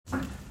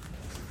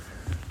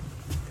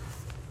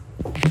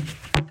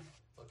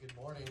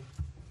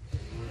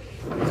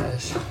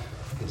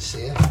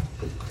see you.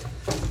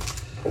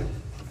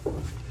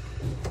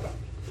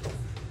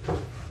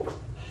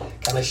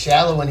 Kind of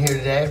shallow in here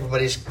today.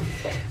 Everybody's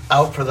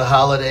out for the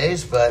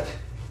holidays, but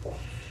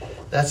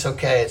that's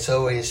okay. It's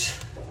always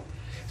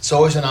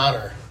an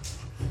honor.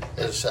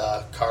 As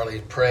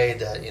Carly prayed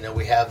that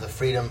we have the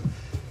freedom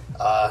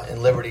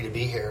and liberty to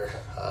be here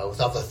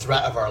without the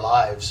threat of our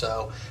lives.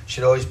 So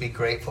should always be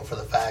grateful for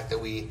the fact that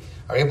we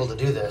are able to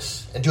do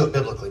this and do it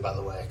biblically, by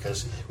the way,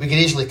 because we could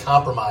easily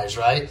compromise,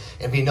 right,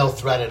 and be no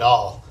threat at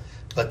all.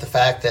 But the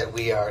fact that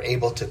we are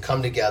able to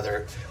come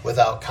together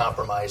without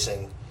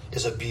compromising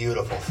is a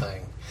beautiful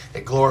thing.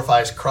 It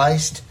glorifies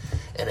Christ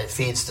and it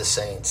feeds the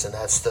saints, and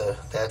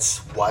that's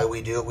why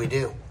we do what we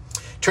do.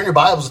 Turn your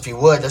Bibles, if you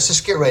would. Let's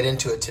just get right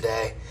into it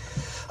today.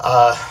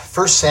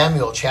 1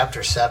 Samuel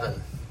chapter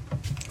 7.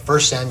 1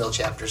 Samuel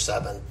chapter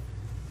 7.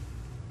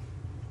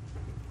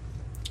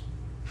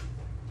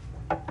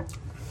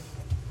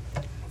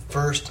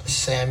 First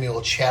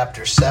Samuel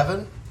chapter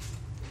 7.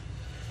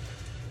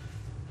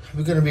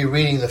 We're going to be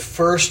reading the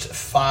first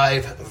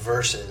 5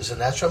 verses,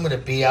 and that's where I'm going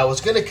to be. I was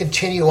going to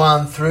continue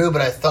on through,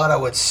 but I thought I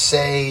would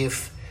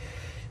save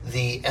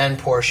the end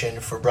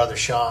portion for Brother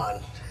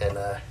Sean, and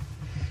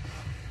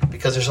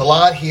because there's a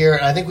lot here,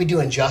 and I think we do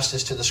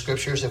injustice to the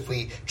Scriptures if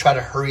we try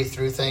to hurry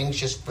through things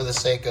just for the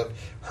sake of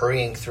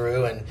hurrying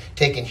through and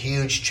taking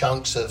huge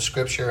chunks of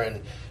Scripture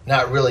and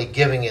not really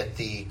giving it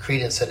the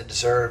credence that it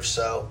deserves.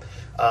 So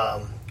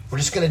we're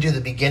just going to do the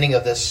beginning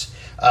of this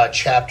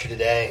chapter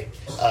today,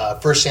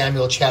 1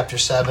 Samuel chapter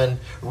 7,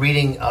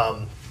 reading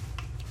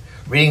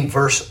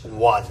verse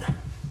 1.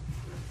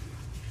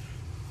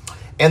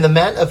 And the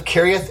men of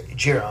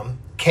Kiriath-Jearim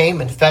came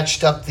and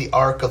fetched up the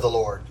ark of the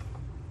Lord,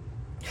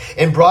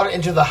 and brought it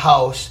into the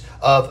house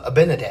of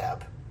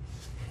Abinadab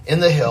in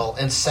the hill,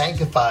 and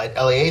sanctified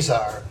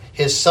Eleazar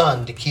his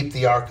son to keep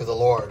the ark of the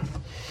Lord.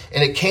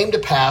 And it came to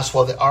pass,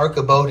 while the ark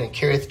abode in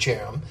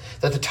Kiriath-Jearim,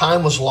 that the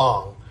time was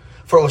long,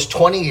 for it was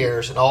 20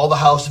 years, and all the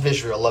house of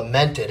Israel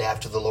lamented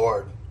after the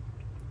Lord.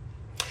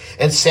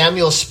 And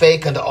Samuel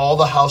spake unto all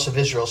the house of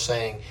Israel,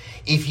 saying,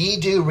 If ye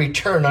do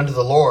return unto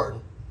the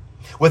Lord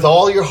with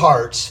all your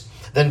hearts,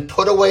 then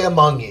put away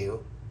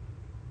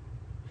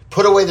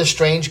the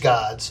strange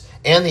gods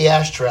and the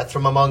Ashtoreth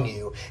from among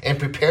you, and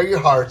prepare your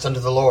hearts unto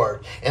the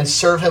Lord, and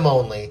serve him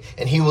only,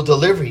 and he will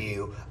deliver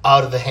you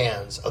out of the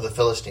hands of the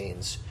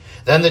Philistines.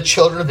 Then the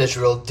children of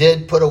Israel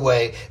did put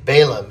away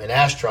Balaam and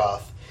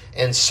Ashtaroth,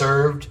 and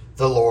served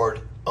the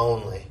Lord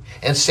only.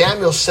 And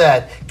Samuel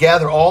said,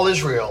 Gather all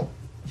Israel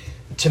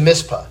to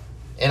Mizpah,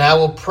 and I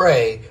will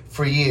pray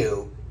for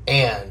you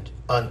and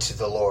unto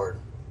the Lord.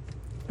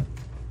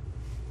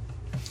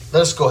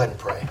 Let us go ahead and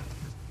pray.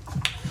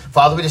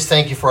 Father, we just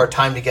thank you for our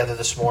time together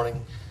this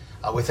morning.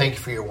 We thank you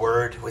for your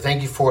word. We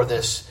thank you for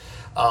this,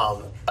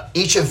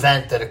 each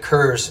event that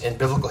occurs in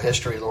biblical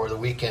history, Lord, that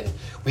we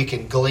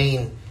can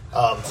glean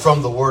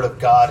from the word of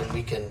God, and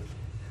we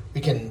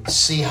can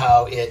see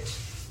how it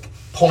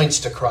points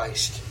to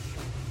Christ,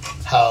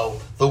 how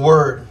the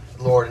word,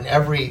 Lord, and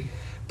every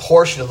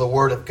portion of the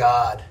word of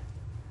God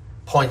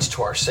points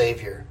to our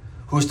Savior,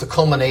 who's the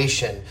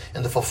culmination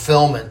and the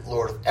fulfillment,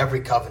 Lord, of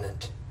every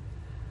covenant.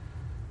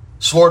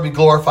 So, Lord, be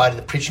glorified in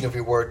the preaching of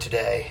your word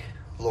today,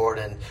 Lord,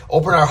 and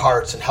open our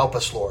hearts and help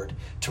us, Lord,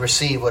 to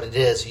receive what it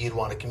is you'd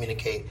want to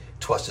communicate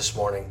to us this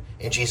morning.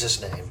 In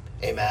Jesus' name,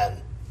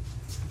 amen.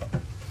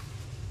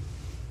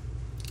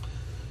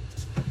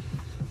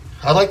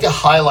 I'd like to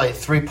highlight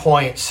 3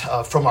 points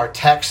from our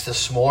text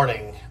this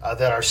morning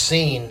that are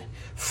seen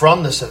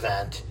from this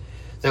event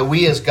that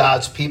we as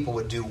God's people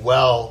would do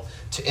well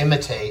to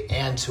imitate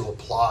and to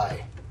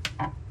apply.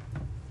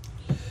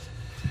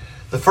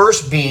 The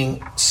first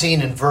being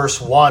seen in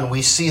verse 1,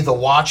 we see the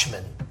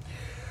watchman,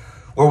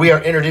 where we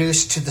are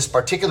introduced to this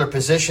particular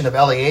position of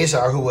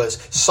Eleazar, who was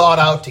sought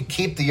out to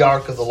keep the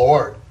ark of the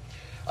Lord.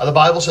 The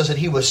Bible says that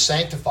he was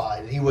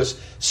sanctified. He was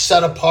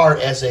set apart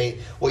as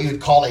what you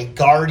would call a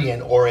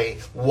guardian or a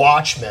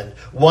watchman,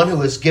 one who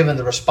was given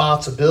the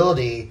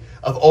responsibility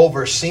of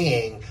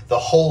overseeing the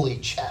holy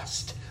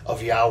chest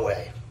of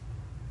Yahweh.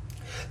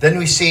 Then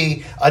we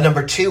see,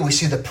 number 2, we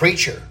see the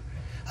preacher.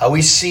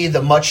 We see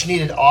the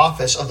much-needed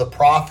office of the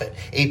prophet,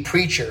 a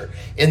preacher.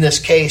 In this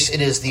case, it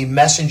is the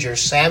messenger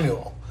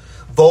Samuel,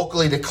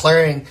 vocally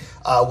declaring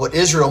what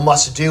Israel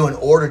must do in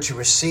order to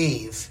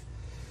receive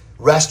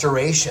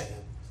restoration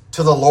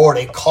to the Lord,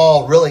 a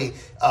call really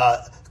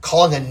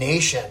calling a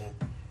nation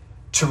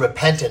to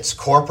repentance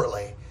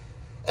corporately.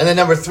 And then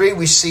number 3,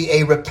 we see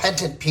a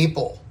repentant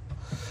people.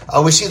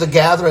 We see the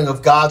gathering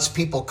of God's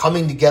people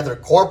coming together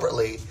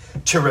corporately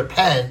to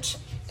repent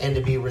and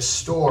to be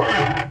restored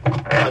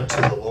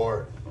unto the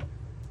Lord.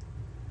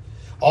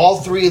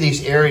 All 3 of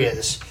these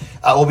areas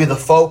will be the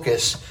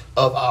focus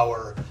of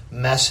our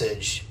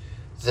message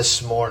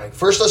this morning.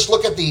 First, let's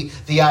look at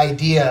the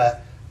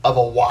idea of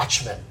a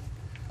watchman.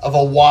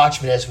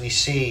 As we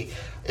see.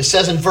 It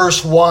says in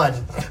verse 1,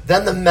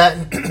 Then the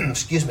men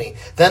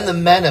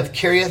of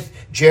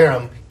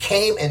Kiriath-Jearim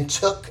came and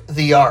took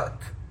the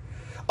ark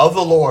of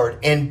the Lord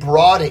and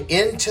brought it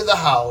into the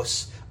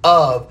house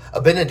of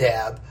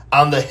Abinadab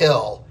on the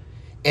hill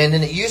And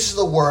then it uses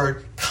the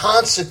word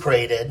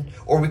consecrated,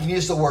 or we can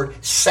use the word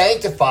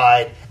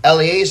sanctified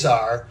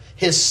Eleazar,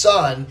 his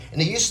son,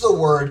 and it uses the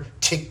word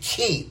to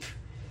keep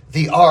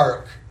the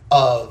ark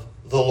of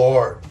the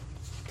Lord.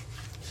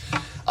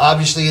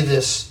 Obviously,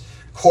 this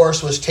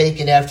course was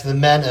taken after the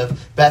men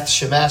of Beth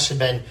Shemesh had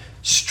been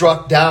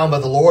struck down by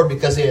the Lord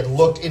because they had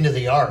looked into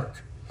the ark.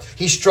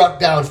 He struck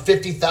down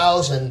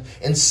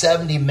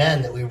 50,070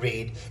 men that we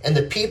read. And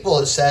the people,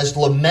 it says,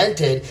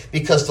 lamented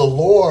because the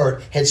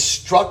Lord had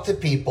struck the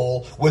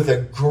people with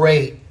a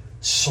great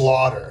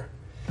slaughter.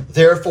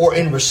 Therefore,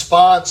 in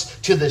response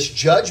to this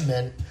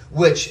judgment,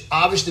 which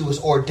obviously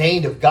was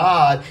ordained of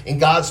God, and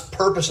God's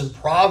purpose and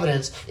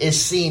providence is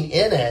seen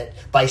in it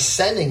by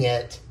sending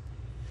it,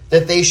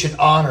 that they should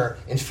honor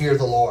and fear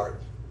the Lord.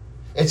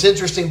 It's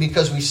interesting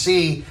because we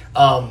see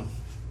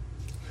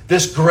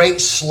this great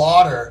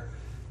slaughter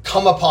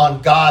come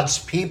upon God's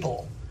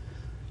people.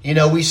 You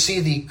know, we see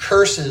the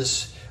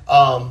curses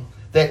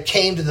that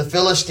came to the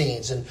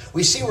Philistines, and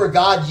we see where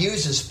God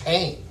uses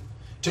pain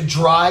to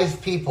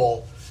drive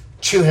people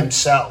to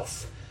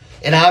himself.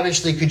 And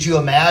obviously, could you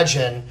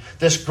imagine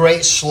this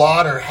great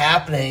slaughter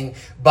happening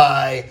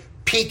by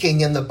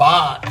peeking in the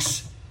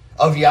box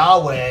of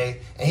Yahweh,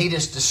 and he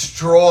just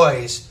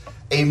destroys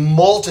a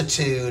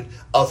multitude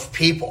of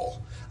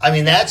people? I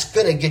mean, that's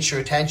going to get your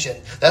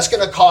attention. That's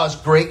going to cause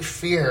great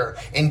fear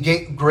and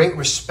great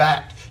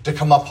respect to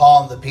come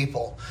upon the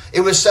people.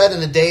 It was said in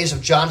the days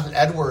of Jonathan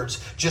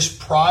Edwards, just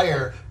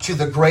prior to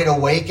the Great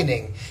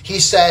Awakening, he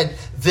said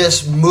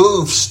this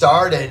move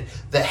started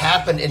that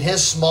happened in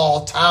his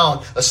small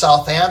town of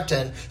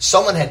Southampton.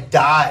 Someone had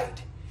died.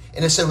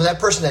 And it said when that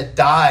person had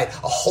died,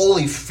 a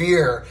holy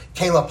fear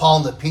came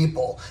upon the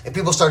people. And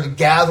people started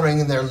gathering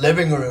in their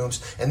living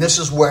rooms. And this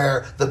is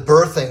where the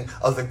birthing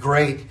of the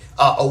Great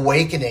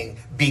Awakening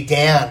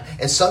began.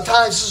 And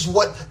sometimes this is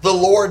what the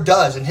Lord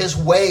does in his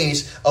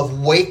ways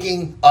of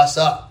waking us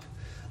up.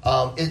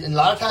 And a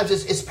lot of times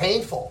it's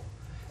painful.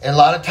 And a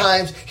lot of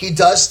times he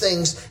does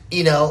things,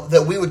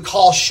 that we would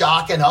call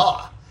shock and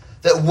awe,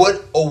 that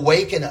would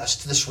awaken us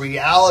to this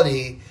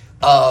reality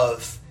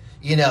of,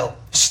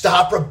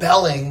 stop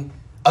rebelling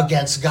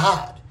against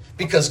God,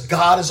 because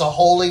God is a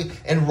holy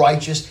and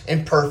righteous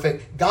and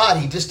perfect God.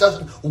 He just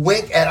doesn't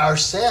wink at our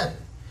sin.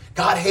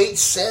 God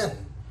hates sin.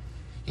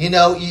 You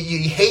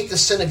hate the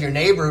sin of your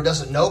neighbor who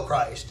doesn't know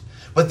Christ,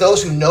 but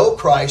those who know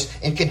Christ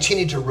and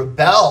continue to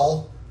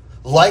rebel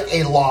like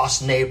a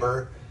lost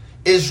neighbor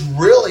is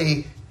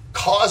really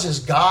causes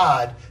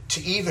God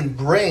to even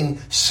bring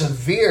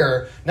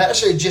severe, not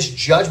necessarily just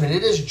judgment,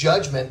 it is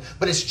judgment,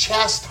 but it's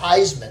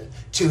chastisement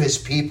to his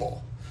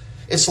people.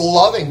 It's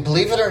loving,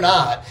 believe it or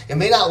not. It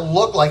may not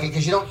look like it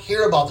because you don't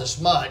hear about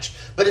this much,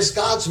 but it's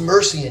God's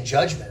mercy and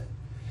judgment.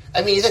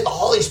 I mean, you think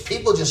all these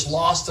people just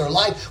lost their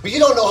life. Well, you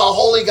don't know how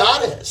holy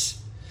God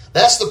is.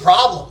 That's the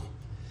problem.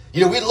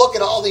 We look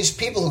at all these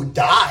people who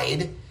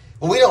died,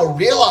 but we don't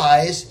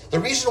realize the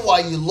reason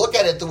why you look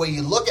at it the way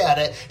you look at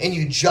it and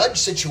you judge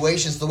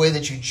situations the way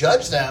that you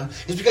judge them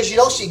is because you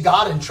don't see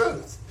God in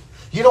truth.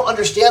 You don't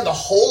understand the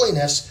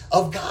holiness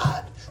of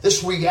God.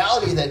 This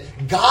reality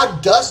that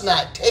God does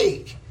not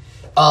take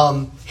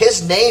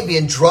his name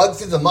being drugged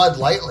through the mud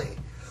lightly,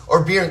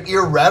 or being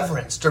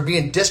irreverenced, or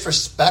being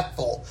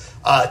disrespectful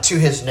to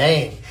his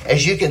name.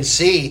 As you can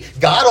see,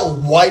 God will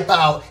wipe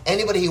out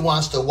anybody he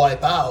wants to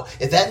wipe out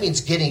if that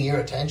means getting your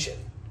attention.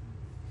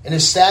 And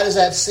as sad as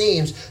that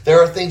seems,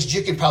 there are things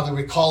you can probably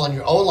recall in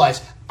your own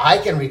lives. I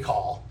can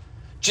recall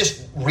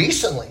just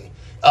recently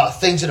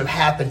things that have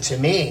happened to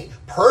me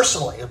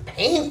personally,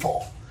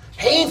 painful,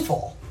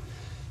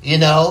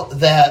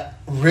 that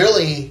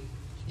really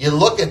you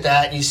look at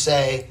that and you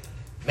say,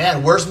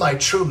 man, where's my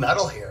true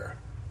mettle here?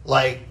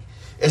 Like,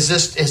 is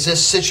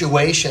this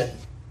situation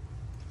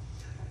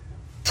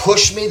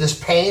push me,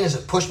 this pain, has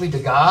it pushed me to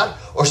God?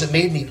 Or has it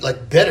made me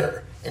like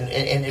bitter and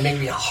it made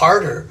me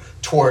harder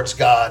towards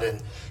God?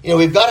 And,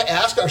 we've got to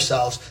ask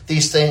ourselves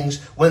these things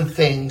when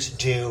things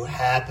do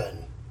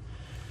happen.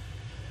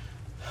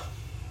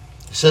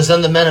 It says,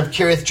 then the men of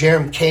Kiriath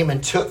Jearim came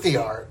and took the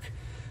ark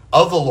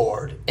of the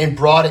Lord and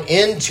brought it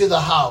into the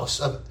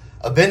house of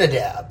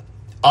Abinadab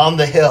on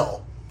the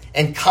hill,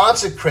 and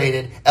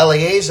consecrated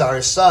Eleazar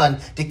his son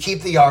to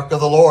keep the ark of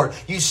the Lord.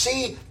 You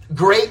see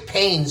great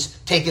pains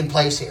taking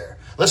place here.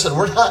 Listen,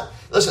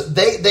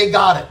 they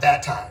got it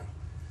that time.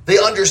 They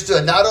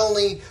understood. Not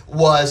only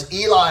was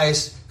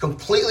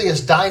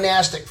his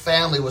dynastic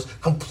family was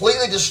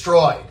completely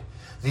destroyed.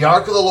 The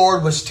ark of the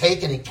Lord was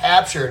taken and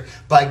captured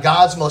by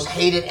God's most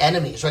hated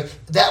enemies. Right?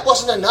 That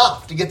wasn't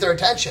enough to get their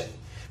attention,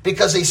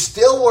 because they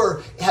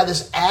still had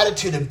this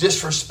attitude of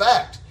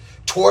disrespect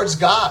towards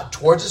God,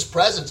 towards his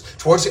presence,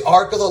 towards the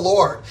ark of the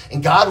Lord.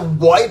 And God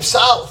wipes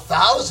out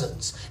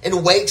thousands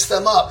and wakes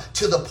them up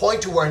to the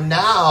point to where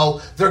now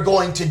they're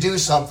going to do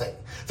something.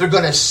 They're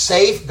going to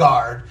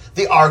safeguard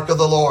the ark of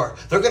the Lord.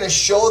 They're going to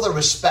show the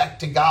respect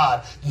to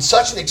God in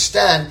such an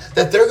extent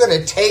that they're going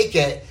to take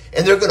it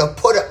and they're going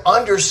to put it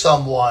under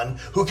someone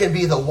who can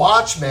be the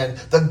watchman,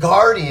 the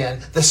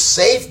guardian, the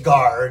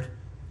safeguard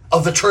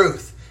of the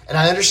truth. And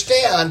I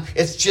understand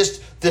it's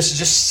just This is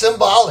just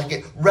symbolic.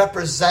 It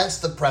represents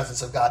the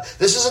presence of God.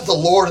 This isn't the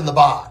Lord in the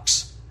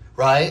box,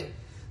 right?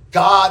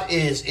 God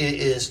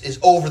is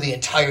over the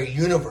entire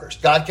universe.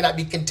 God cannot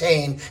be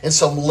contained in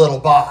some little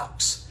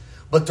box.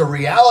 But the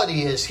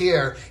reality is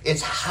here,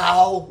 it's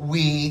how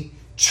we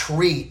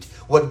treat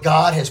what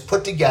God has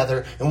put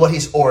together and what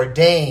he's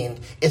ordained.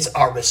 It's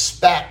our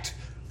respect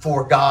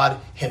for God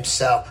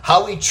himself.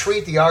 How we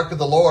treat the ark of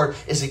the Lord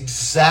is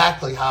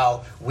exactly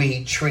how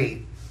we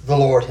treat the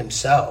Lord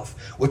himself,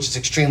 which is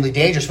extremely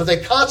dangerous. But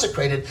they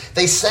consecrated,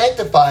 they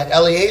sanctified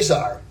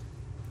Eleazar,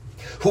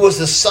 who was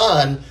the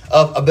son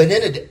of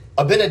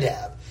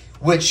Abinadab,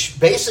 which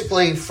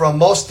basically, from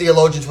most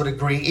theologians would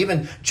agree,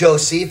 even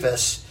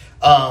Josephus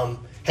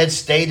had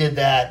stated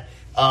that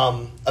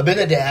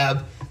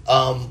Abinadab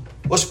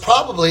was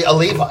probably a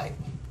Levite.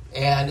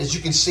 And as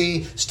you can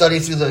see, study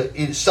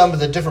through some of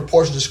the different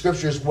portions of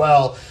Scripture as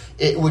well,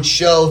 it would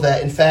show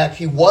that, in fact,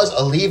 he was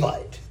a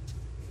Levite.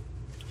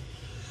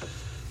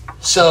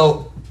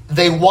 So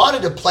they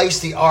wanted to place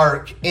the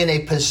ark in a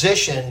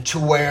position to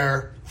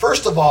where,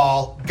 first of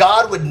all,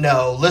 God would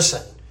know,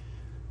 listen,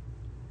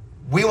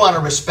 we want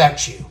to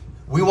respect you.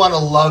 We want to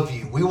love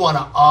you. We want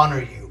to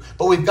honor you.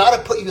 But we've got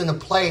to put you in a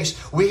place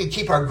where we can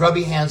keep our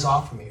grubby hands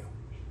off from you.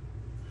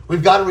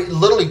 We've got to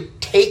literally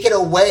take it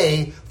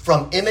away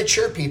from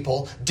immature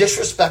people,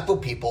 disrespectful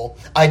people,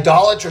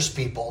 idolatrous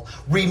people.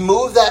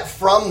 Remove that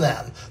from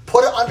them.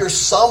 Put it under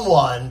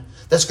someone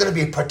that's going to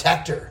be a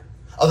protector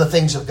of the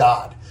things of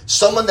God.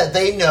 Someone that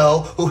they know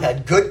who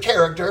had good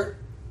character,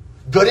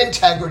 good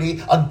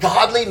integrity, a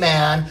godly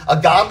man, a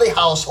godly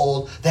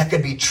household that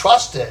could be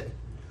trusted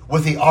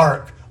with the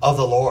ark of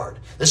the Lord.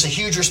 This is a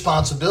huge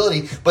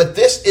responsibility, but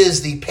this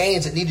is the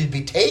pains that needed to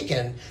be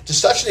taken to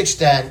such an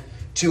extent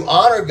to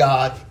honor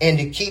God and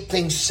to keep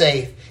things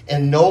safe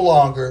and no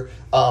longer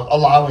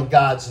allowing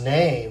God's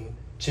name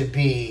to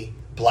be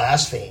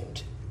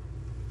blasphemed.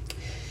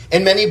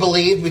 And many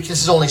believe, because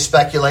this is only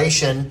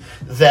speculation,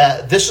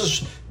 that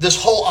this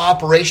whole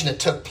operation that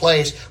took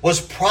place was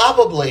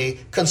probably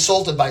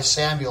consulted by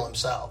Samuel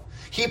himself.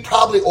 He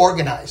probably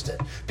organized it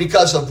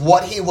because of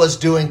what he was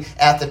doing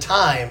at the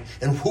time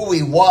and who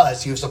he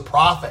was. He was a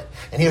prophet,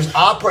 and he was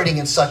operating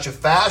in such a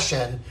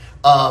fashion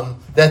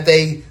that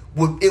it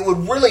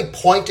would really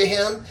point to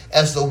him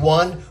as the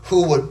one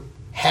who would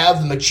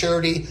have the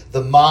maturity,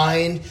 the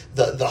mind,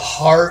 the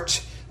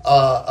heart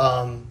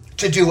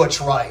to do what's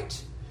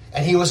right.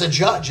 And he was a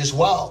judge as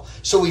well.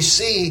 So we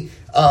see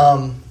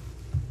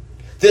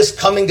this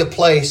coming to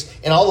place,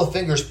 and all the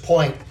fingers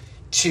point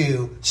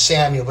to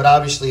Samuel. But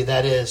obviously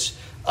that is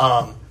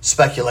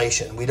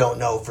speculation. We don't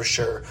know for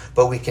sure,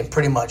 but we can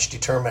pretty much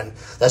determine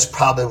that's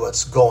probably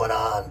what's going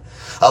on.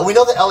 We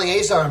know that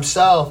Eleazar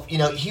himself,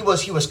 he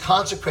was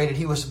consecrated.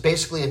 He was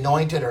basically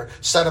anointed or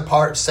set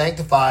apart,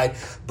 sanctified,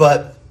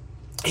 but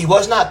he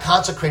was not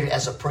consecrated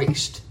as a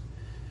priest.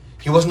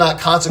 He was not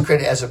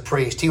consecrated as a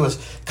priest. He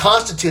was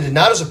constituted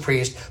not as a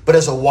priest, but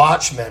as a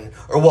watchman,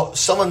 or what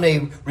someone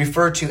may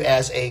refer to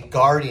as a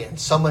guardian,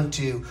 someone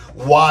to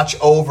watch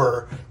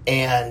over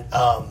and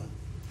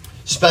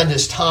spend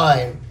his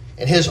time.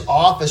 In his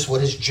office, what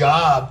his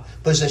job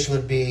position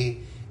would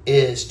be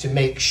is to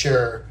make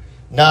sure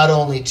not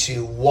only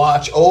to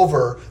watch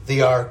over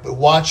the ark, but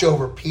watch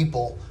over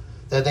people,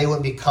 that they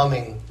wouldn't be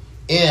coming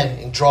in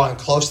and drawing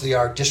close to the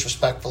ark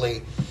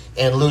disrespectfully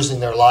and losing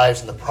their lives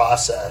in the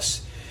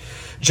process.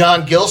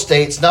 John Gill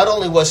states, not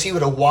only was he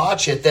to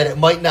watch it, that it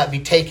might not be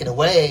taken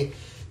away,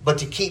 but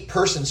to keep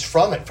persons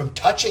from it, from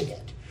touching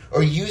it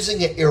or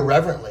using it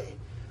irreverently,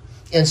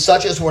 and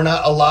such as were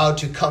not allowed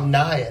to come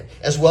nigh it,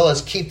 as well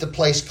as keep the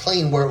place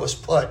clean where it was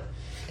put.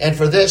 And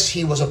for this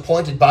he was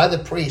appointed by the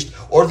priest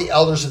or the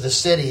elders of the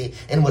city,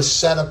 and was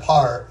set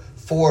apart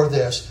for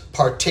this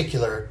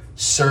particular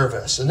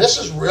service. And this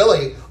is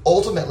really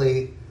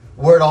ultimately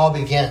where it all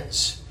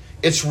begins.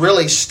 It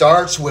really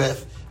starts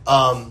with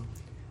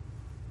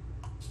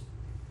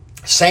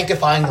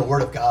sanctifying the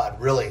Word of God,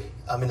 really.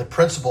 I mean, the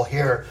principle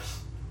here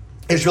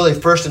is really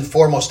first and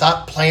foremost,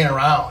 stop playing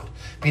around,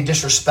 being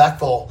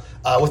disrespectful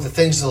with the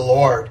things of the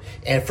Lord.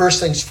 And first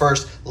things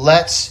first,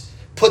 let's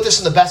put this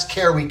in the best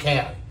care we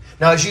can.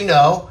 Now, as you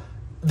know,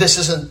 this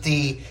isn't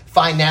the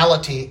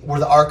finality where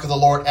the ark of the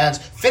Lord ends.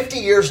 50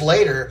 years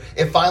later,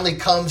 it finally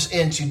comes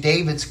into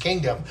David's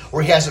kingdom,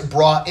 where he has it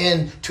brought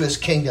into his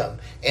kingdom.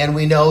 And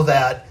we know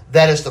that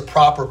that is the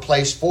proper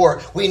place for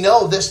it. We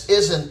know this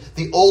isn't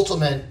the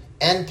ultimate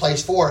end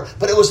place for it,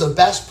 but it was the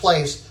best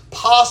place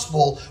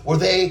possible where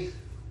they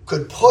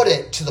could put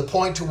it to the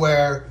point to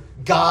where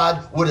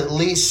God would at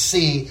least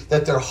see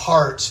that their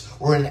hearts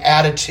were in an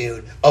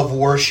attitude of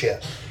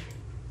worship.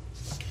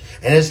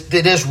 And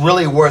it is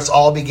really where it's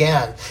all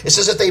began. It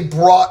says that they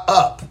brought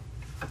up,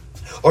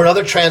 or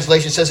another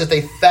translation says that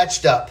they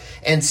fetched up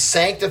and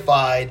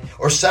sanctified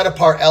or set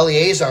apart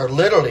Eleazar,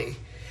 literally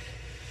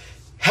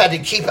had to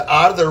keep it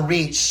out of their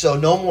reach so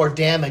no more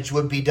damage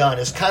would be done.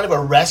 It's kind of a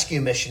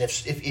rescue mission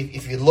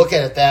if you look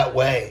at it that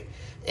way.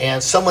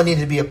 And someone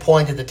needed to be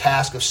appointed the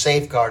task of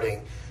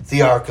safeguarding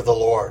the ark of the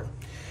Lord.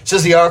 It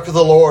says the ark of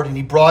the Lord, and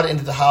he brought it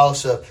into the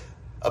house of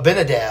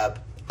Abinadab,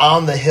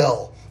 on the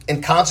hill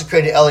and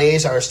consecrated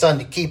Eleazar, his son,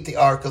 to keep the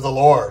ark of the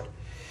Lord.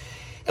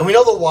 And we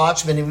know the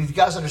watchmen, and you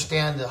guys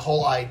understand the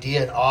whole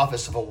idea and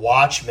office of a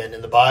watchman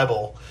in the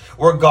Bible,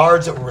 were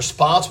guards that were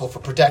responsible for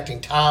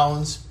protecting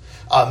towns,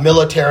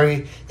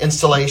 military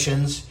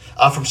installations,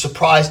 from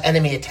surprise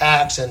enemy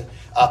attacks and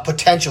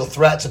potential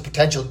threats and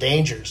potential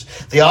dangers.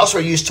 They also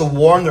are used to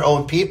warn their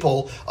own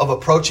people of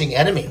approaching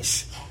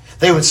enemies.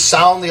 They would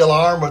sound the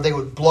alarm, or they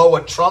would blow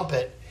a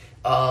trumpet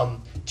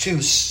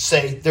to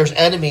say there's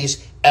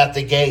enemies at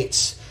the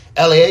gates.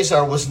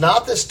 Eleazar was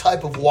not this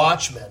type of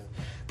watchman,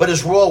 but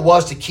his role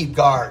was to keep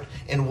guard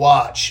and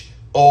watch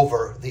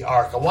over the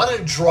ark. I wanted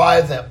to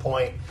drive that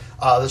point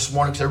this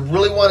morning because I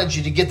really wanted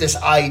you to get this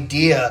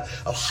idea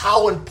of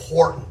how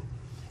important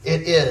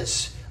it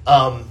is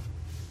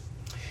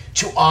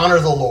to honor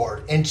the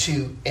Lord and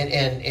to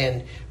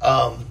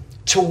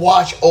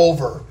watch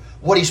over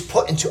what He's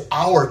put into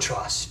our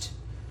trust,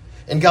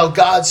 and how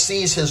God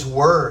sees His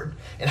word,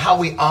 and how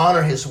we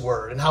honor His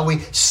word, and how we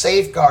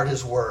safeguard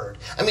His word.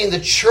 I mean, the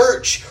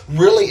church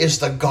really is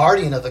the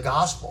guardian of the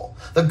gospel,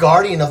 the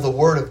guardian of the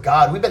word of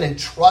God. We've been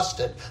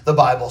entrusted, the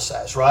Bible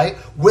says, right,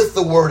 with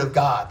the word of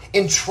God.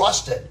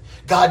 Entrusted.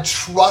 God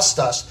trusts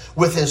us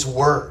with His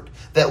word,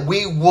 that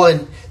we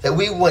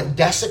wouldn't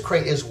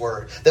desecrate His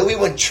word, that we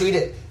wouldn't treat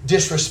it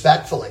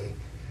disrespectfully,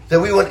 that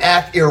we wouldn't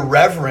act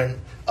irreverent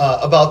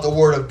about the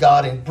word of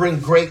God and bring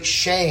great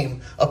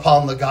shame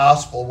upon the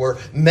gospel, where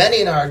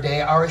many in our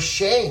day are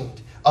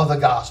ashamed of the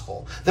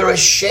gospel. They're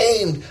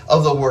ashamed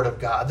of the word of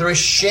God. They're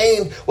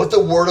ashamed what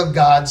the word of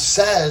God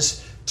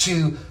says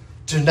to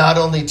not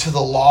only to the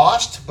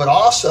lost, but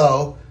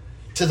also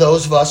to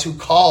those of us who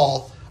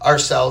call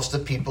ourselves the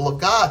people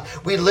of God.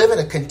 We live in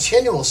a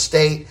continual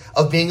state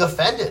of being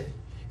offended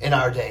in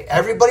our day.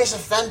 Everybody's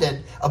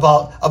offended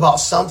about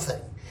something.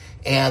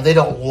 And they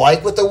don't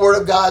like what the Word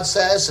of God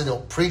says, and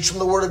they'll preach from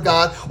the Word of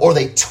God, or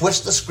they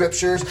twist the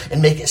Scriptures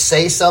and make it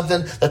say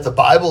something that the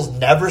Bible's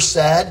never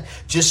said,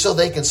 just so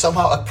they can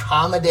somehow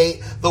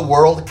accommodate the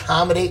world,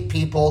 accommodate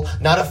people,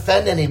 not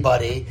offend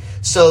anybody.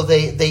 So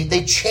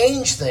they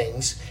change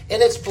things,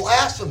 and it's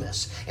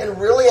blasphemous.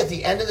 And really, at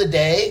the end of the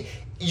day,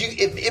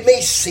 it may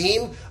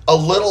seem a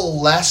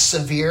little less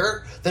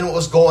severe than what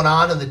was going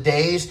on in the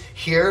days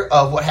here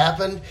of what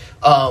happened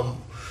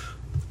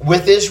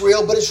with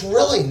Israel, but it's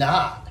really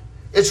not.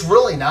 It's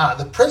really not.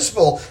 The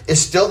principle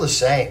is still the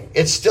same.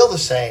 It's still the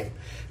same.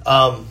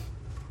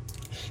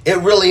 It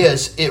really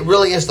is. It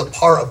really is the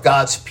part of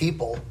God's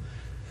people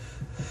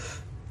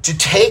to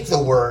take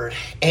the word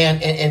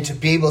and to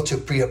be able to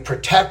be a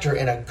protector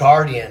and a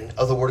guardian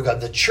of the word of God.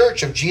 The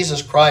church of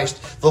Jesus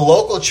Christ, the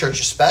local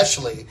church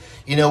especially,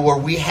 where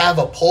we have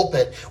a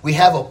pulpit, we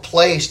have a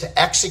place to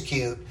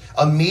execute,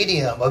 a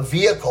medium, a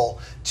vehicle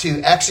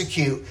to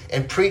execute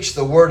and preach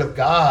the word of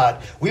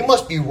God. We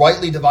must be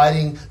rightly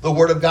dividing the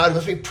word of God. We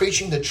must be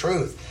preaching the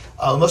truth.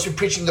 We must be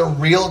preaching the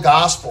real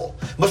gospel.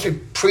 We must be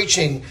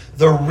preaching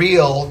the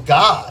real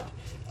God.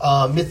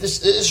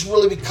 This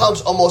really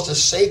becomes almost a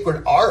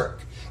sacred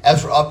ark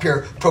as we're up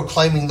here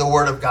proclaiming the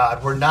word of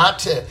God. We're not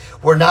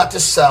to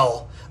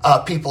sell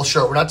people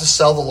short. We're not to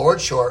sell the Lord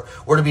short.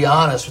 We're to be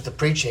honest with the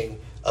preaching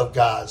of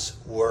God's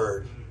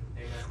word.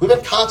 We've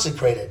been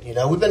consecrated,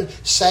 we've been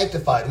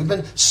sanctified, we've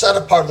been set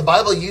apart. The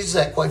Bible uses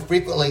that quite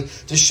frequently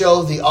to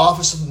show the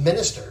office of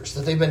ministers,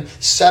 that they've been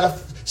set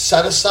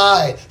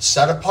aside,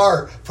 set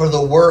apart for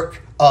the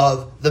work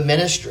of the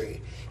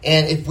ministry.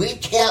 And if we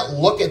can't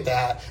look at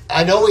that,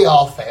 I know we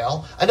all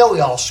fail. I know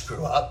we all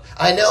screw up.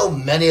 I know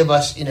many of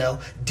us,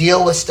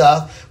 deal with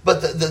stuff.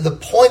 But the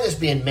point that's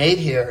being made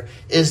here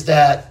is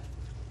that,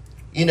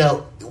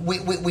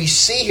 we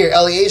see here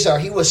Eleazar,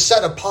 he was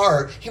set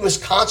apart, he was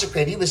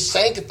consecrated, he was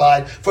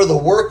sanctified for the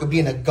work of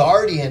being a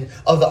guardian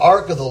of the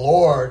ark of the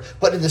Lord.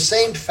 But in the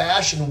same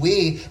fashion,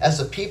 we as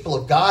the people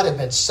of God have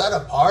been set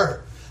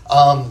apart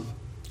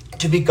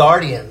to be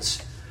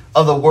guardians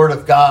of the word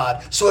of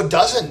God. So it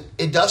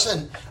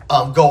doesn't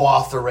go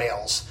off the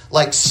rails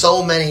like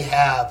so many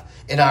have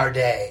in our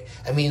day.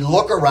 I mean,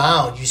 look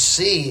around, you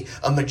see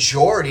a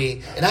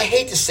majority, and I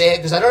hate to say it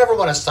because I don't ever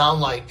want to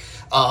sound like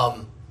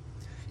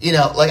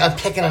like I'm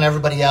picking on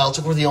everybody else,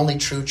 like we're the only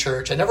true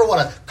church. I never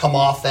want to come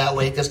off that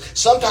way because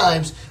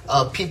sometimes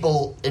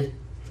people and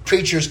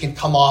preachers can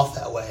come off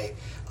that way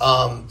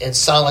and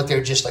sound like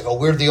they're just like, oh,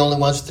 we're the only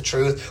ones with the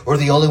truth. We're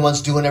the only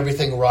ones doing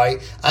everything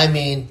right. I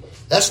mean,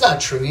 that's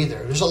not true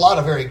either. There's a lot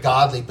of very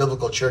godly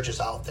biblical churches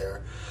out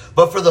there.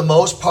 But for the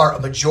most part, a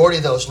majority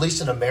of those, at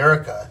least in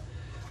America,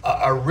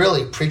 are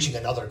really preaching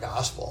another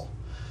gospel.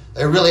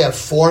 They really have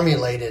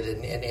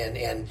formulated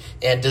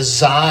and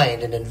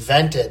designed and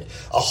invented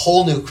a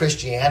whole new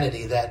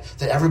Christianity that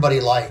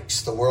everybody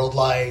likes, the world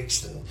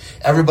likes, and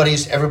everybody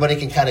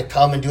can kind of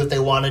come and do what they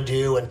want to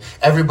do, and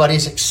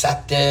everybody's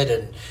accepted,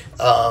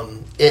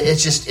 and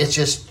it's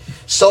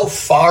just so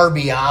far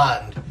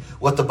beyond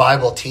what the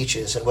Bible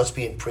teaches and what's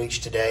being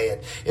preached today,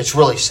 and it's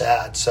really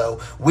sad. So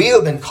we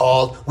have been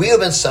called, we have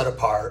been set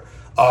apart,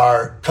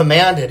 are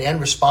commanded and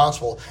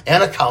responsible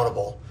and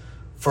accountable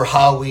for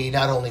how we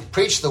not only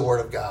preach the Word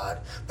of God,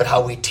 but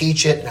how we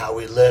teach it and how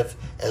we live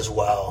as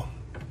well.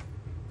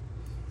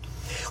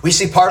 We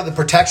see part of the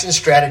protection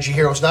strategy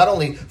here was not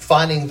only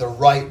finding the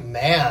right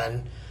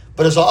man,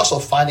 but is also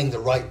finding the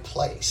right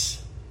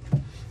place.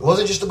 It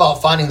wasn't just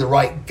about finding the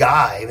right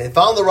guy. They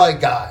found the right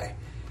guy,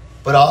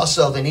 but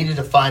also they needed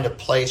to find a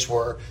place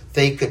where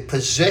they could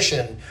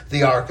position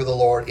the ark of the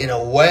Lord in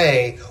a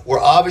way where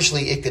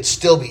obviously it could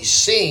still be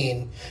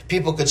seen.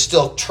 People could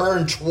still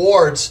turn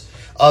towards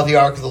the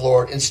ark of the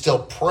Lord and still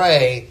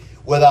pray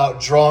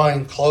without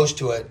drawing close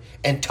to it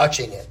and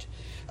touching it.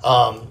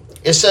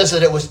 It says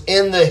that it was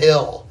in the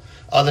hill.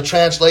 The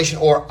translation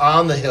 "or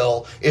on the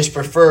hill" is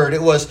preferred.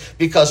 It was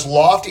because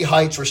lofty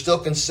heights were still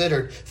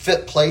considered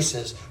fit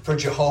places for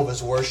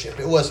Jehovah's worship.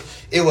 It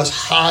was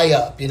high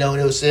up, and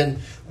it was in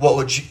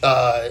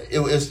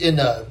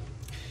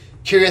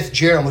Kiriath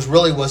Jearim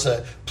was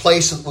a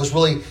place that was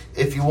really,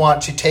 if you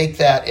want to take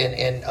that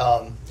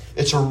and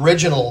its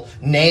original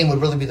name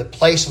would really be the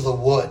place of the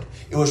wood.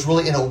 It was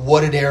really in a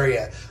wooded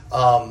area,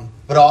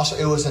 but also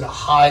it was in a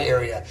high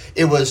area.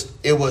 It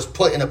was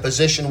put in a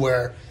position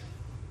where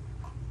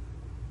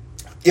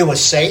it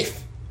was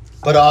safe,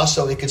 but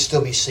also it could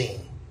still be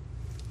seen.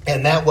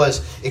 And that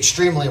was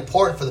extremely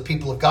important for the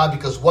people of God,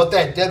 because what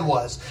that did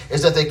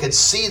is that they could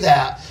see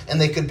that and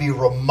they could be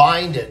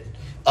reminded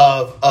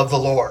of the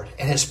Lord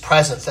and His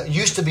presence that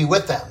used to be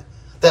with them,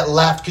 that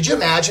left. Could you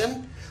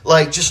imagine,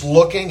 like, just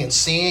looking and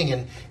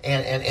seeing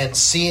and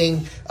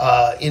seeing,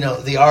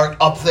 the ark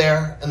up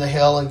there in the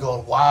hill and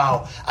going,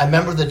 wow, I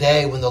remember the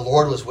day when the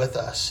Lord was with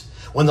us,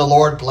 when the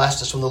Lord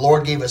blessed us, when the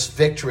Lord gave us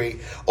victory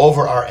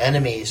over our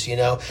enemies, And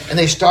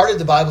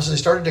the Bible says they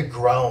started to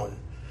groan.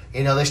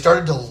 They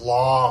started to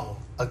long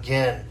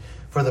again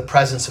for the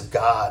presence of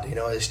God.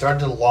 They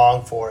started to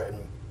long for it.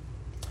 And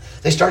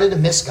they started to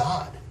miss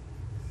God.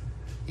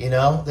 And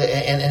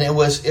it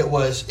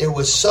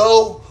was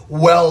so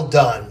well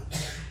done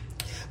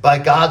by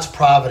God's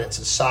providence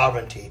and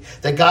sovereignty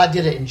that God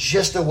did it in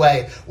just a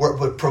way where it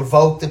would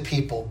provoke the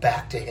people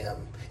back to Him.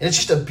 And it's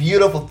just a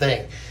beautiful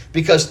thing,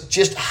 because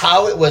just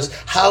how it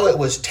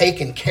was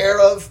taken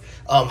care of,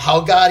 how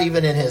God,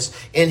 even in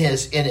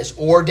his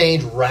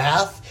ordained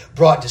wrath,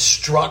 brought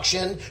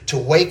destruction to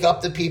wake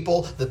up the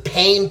people. The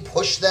pain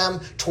pushed them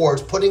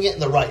towards putting it in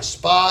the right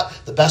spot,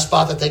 the best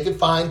spot that they could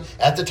find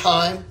at the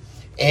time,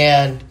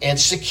 and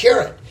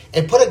secure it.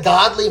 And put a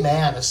godly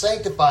man, a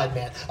sanctified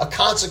man, a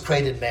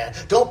consecrated man.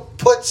 Don't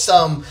put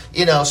some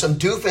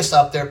doofus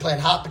up there playing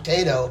hot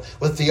potato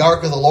with the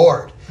ark of the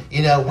Lord.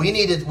 We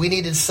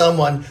needed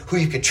someone who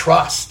you could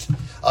trust,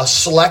 a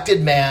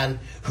selected man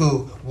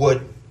who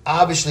would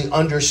obviously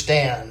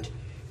understand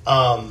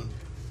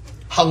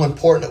how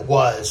important it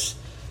was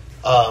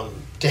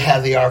to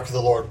have the ark of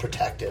the Lord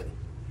protected.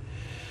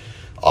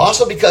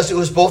 Also, because it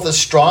was both a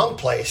strong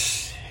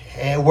place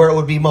and where it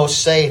would be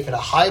most safe, and a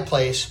high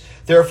place.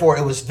 Therefore,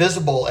 it was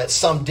visible at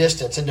some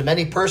distance and to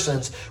many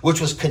persons, which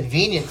was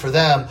convenient for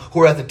them who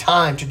were at the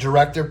time to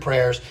direct their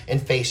prayers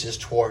and faces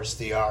towards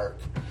the ark.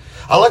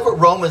 I like what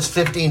Romans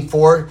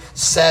 15:4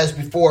 says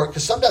before,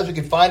 because sometimes we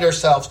can find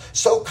ourselves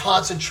so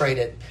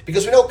concentrated,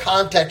 because we know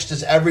context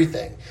is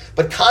everything,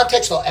 but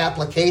contextual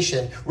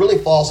application really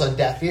falls on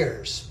deaf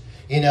ears.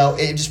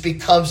 It just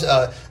becomes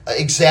a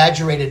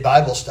exaggerated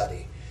Bible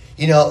study.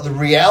 The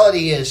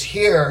reality is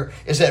here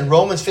is that in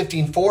Romans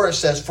 15:4 it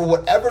says, for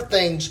whatever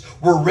things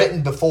were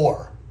written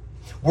before,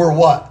 were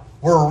what?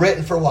 Were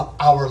written for what?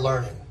 Our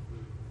learning.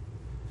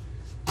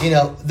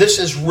 This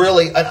is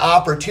really an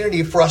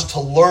opportunity for us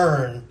to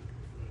learn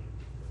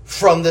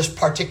from this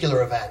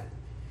particular event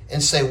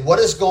and say, what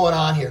is going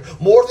on here?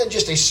 More than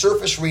just a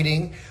surface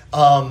reading,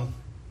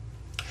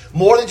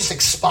 more than just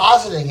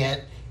expositing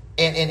it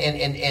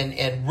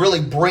and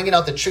really bringing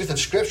out the truth of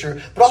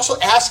Scripture, but also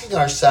asking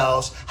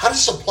ourselves, how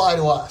does this apply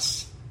to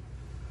us?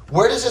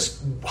 How does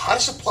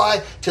this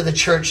apply to the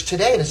church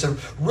today? And it's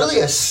really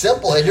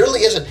simple. It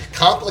really isn't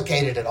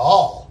complicated at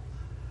all.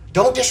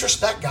 Don't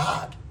disrespect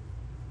God.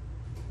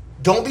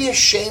 Don't be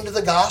ashamed of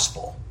the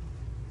gospel.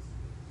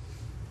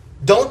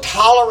 Don't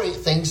tolerate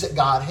things that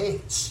God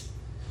hates.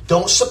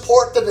 Don't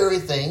support the very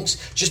things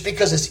just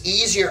because it's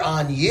easier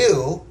on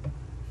you.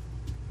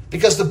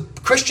 Because the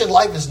Christian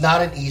life is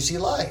not an easy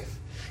life.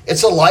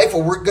 It's a life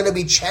where we're going to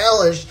be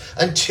challenged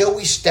until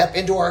we step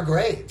into our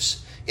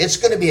graves. It's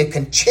going to be a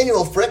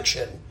continual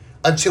friction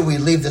until we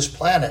leave this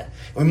planet.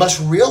 We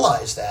must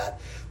realize that.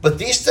 But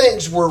these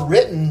things were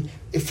written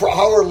for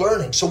our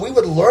learning. So we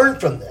would learn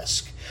from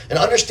this and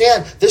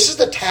understand this is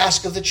the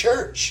task of the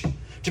church,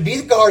 to be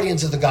the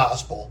guardians of the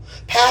gospel.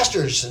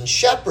 Pastors and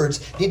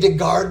shepherds need to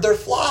guard their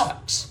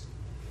flocks.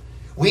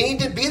 We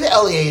need to be the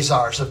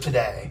Eleazars of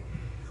today.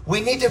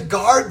 We need to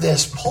guard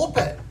this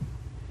pulpit.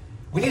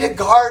 We need to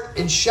guard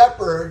and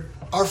shepherd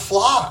our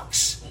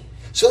flocks.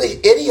 So the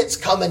idiots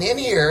coming in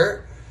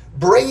here,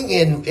 bringing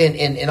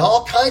in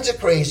all kinds of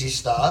crazy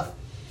stuff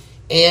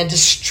and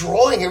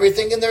destroying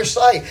everything in their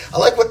sight. I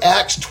like what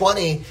Acts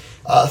 20,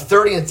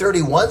 30 and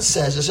 31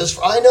 says. It says,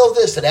 for I know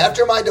this, that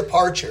after my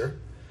departure,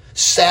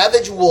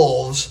 savage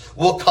wolves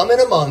will come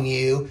in among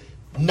you,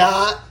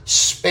 not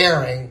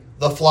sparing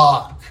the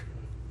flock.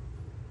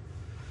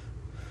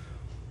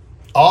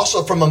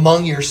 Also from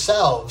among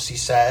yourselves, he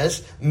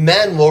says,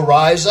 men will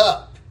rise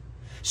up,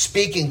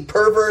 speaking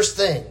perverse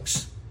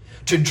things,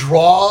 to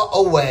draw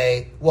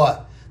away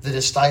what? The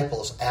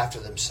disciples after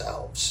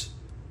themselves.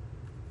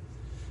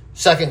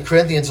 2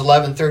 Corinthians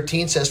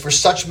 11:13 says, for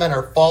such men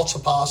are false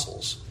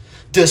apostles,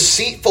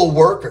 deceitful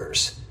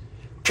workers,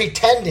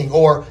 pretending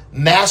or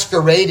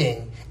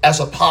masquerading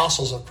as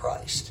apostles of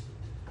Christ.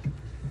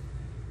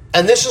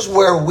 And this is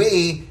where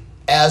we,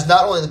 as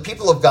not only the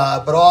people of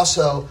God, but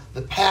also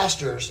the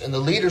pastors and the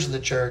leaders of the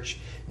church,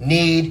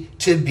 need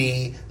to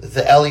be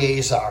the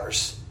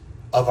Eleazars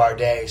of our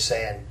day,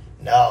 saying,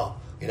 no,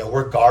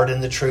 we're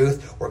guarding the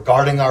truth, we're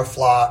guarding our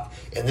flock,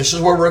 and this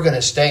is where we're going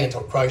to stay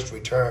until Christ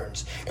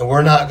returns. And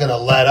we're not going to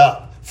let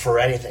up for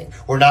anything.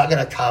 We're not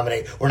going to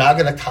accommodate. We're not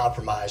going to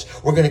compromise.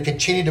 We're going to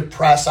continue to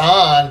press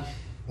on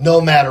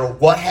no matter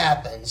what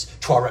happens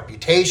to our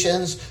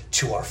reputations,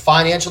 to our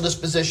financial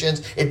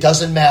dispositions. It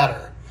doesn't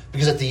matter.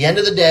 Because at the end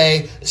of the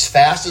day, as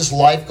fast as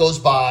life goes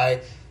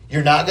by,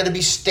 you're not going to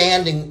be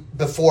standing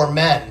before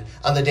men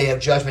on the day of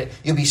judgment.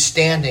 You'll be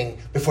standing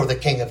before the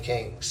King of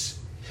Kings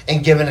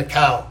and give an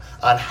account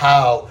on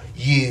how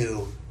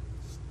you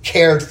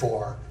cared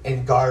for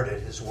and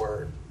guarded his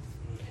word.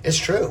 It's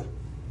true.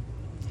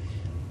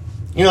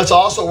 It's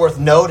also worth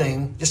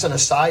noting, just on a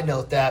side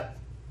note, that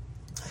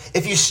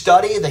if you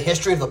study the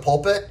history of the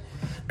pulpit,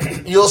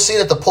 you'll see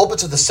that the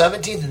pulpits of the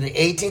 17th and the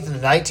 18th and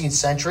the 19th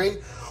century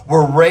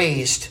were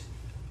raised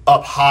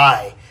up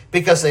high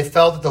because they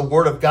felt that the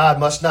Word of God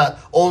must not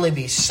only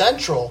be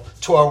central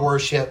to our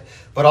worship,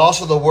 but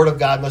also the Word of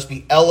God must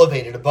be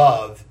elevated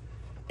above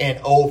and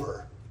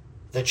over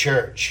the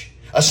church.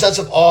 A sense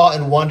of awe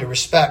and wonder,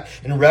 respect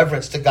and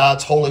reverence to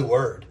God's holy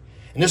Word.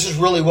 And this is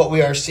really what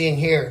we are seeing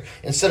here.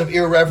 Instead of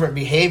irreverent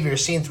behavior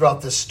seen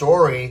throughout this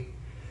story,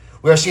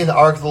 we are seeing the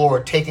ark of the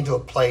Lord taken to a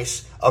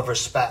place of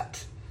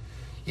respect.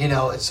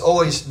 It's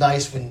always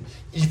nice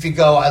if you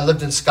go. I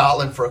lived in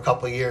Scotland for a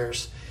couple of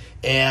years,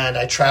 and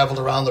I traveled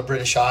around the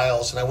British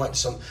Isles, and I went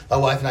to my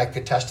wife and I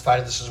could testify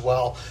to this as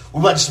well.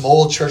 We went to some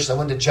old churches. I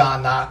went to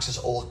John Knox's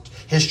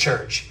his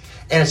church.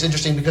 And it's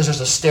interesting because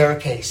there's a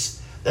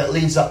staircase that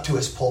leads up to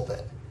his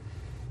pulpit.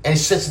 And he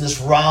sits in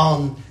this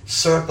round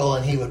circle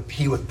and he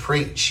would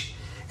preach.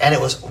 And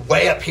it was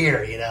way up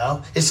here,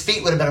 His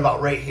feet would have been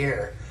about right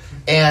here.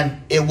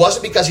 And it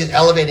wasn't because he was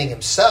elevating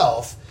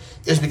himself.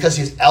 It was because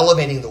he was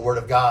elevating the Word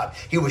of God.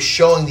 He was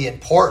showing the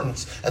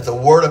importance that the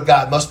Word of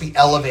God must be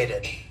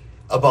elevated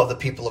above the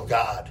people of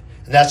God.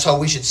 And that's how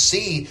we should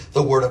see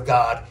the Word of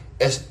God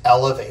as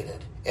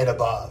elevated and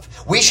above.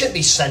 We shouldn't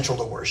be central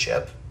to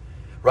worship,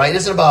 right? It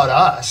isn't about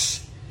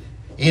us.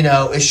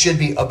 It should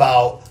be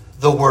about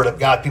the Word of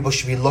God. People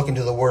should be looking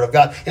to the Word of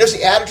God. And it was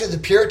the attitude of the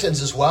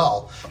Puritans as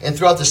well. And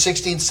throughout the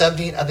 16th,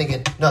 17th,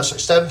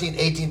 17th,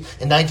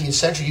 18th, and 19th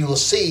century, you will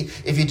see,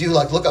 if you do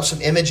look up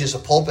some images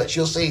of pulpits,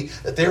 you'll see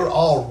that they were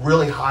all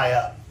really high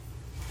up.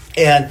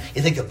 And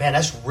you think, man,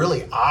 that's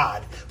really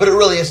odd. But it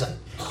really isn't.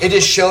 It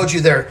just showed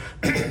you their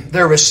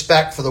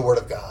respect for the Word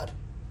of God.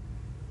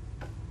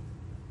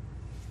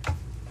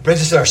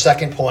 Brings us to our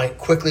second point,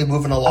 quickly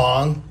moving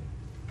along.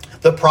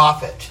 The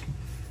prophet.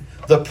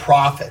 The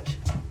prophet.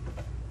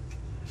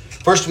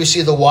 First, we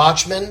see the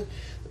watchman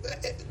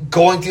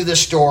going through this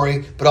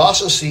story, but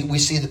also we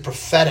see the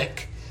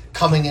prophetic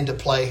coming into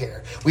play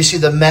here. We see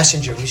the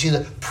messenger. We see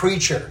the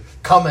preacher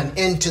coming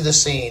into the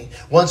scene.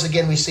 Once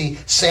again, we see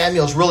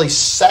Samuel's really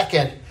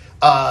second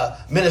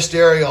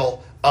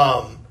ministerial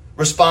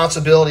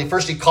responsibility.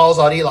 First, he calls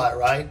out Eli,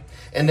 right?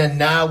 And then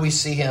now we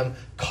see him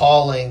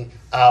calling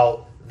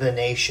out the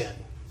nation.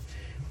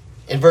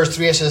 In verse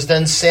 3, it says,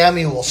 then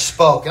Samuel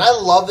spoke. And I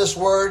love this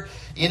word,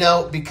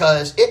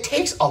 because it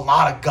takes a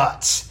lot of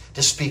guts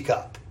to speak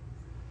up.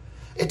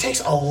 It takes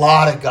a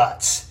lot of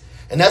guts.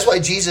 And that's why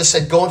Jesus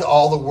said, go into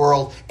all the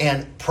world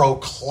and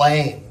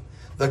proclaim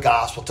the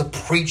gospel, to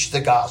preach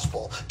the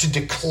gospel, to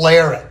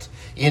declare it.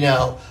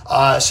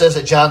 It says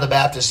that John the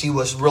Baptist, he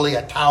was really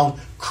a town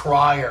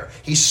crier.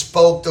 He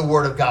spoke the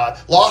word of God,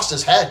 lost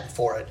his head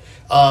for it.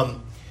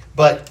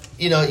 But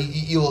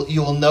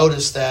you will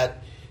notice that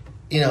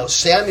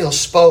Samuel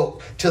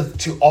spoke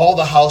to all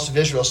the house of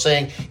Israel,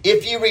 saying,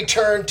 if you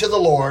return to the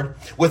Lord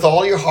with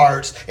all your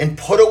hearts and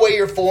put away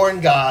your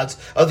foreign gods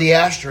of the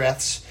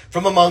Ashtoreths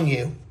from among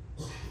you,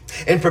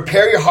 and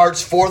prepare your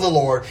hearts for the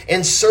Lord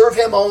and serve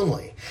him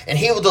only, and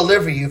he will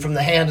deliver you from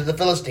the hand of the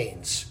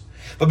Philistines.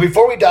 But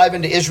before we dive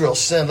into Israel's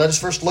sin, let us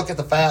first look at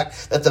the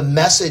fact that the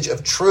message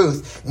of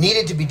truth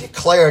needed to be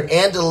declared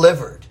and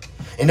delivered.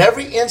 In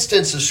every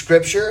instance of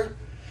Scripture,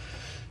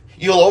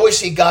 you'll always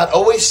see God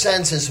always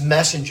sends his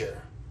messenger,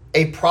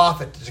 a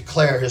prophet, to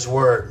declare his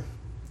word.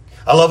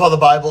 I love how the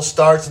Bible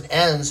starts and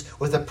ends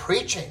with a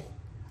preaching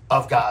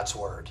of God's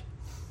word.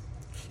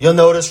 You'll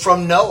notice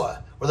from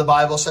Noah, where the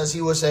Bible says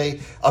he was a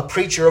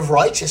preacher of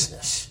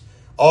righteousness.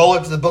 All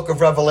up to the book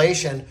of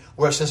Revelation,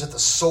 where it says that the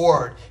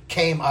sword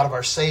came out of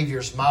our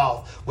Savior's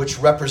mouth, which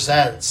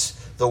represents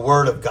the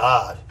Word of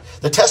God.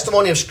 The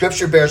testimony of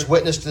Scripture bears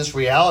witness to this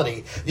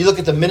reality. You look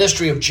at the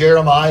ministry of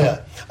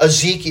Jeremiah,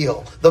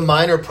 Ezekiel, the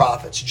minor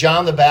prophets,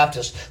 John the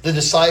Baptist, the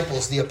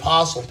disciples, the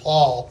Apostle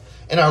Paul,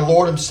 and our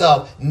Lord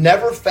himself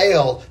never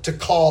failed to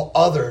call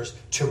others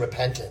to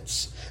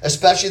repentance,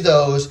 especially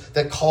those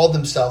that called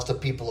themselves the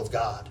people of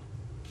God.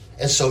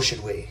 And so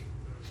should we.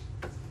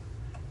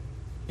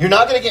 You're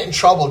not going to get in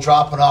trouble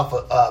dropping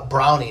off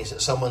brownies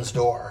at someone's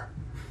door.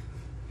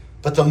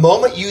 But the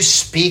moment you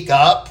speak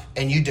up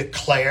and you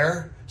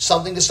declare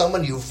something to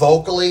someone, you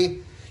vocally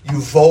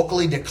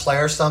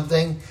declare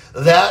something,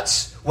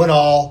 that's when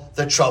all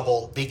the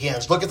trouble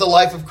begins. Look at the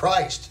life of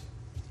Christ.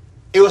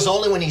 It was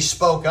only when he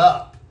spoke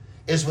up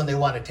is when they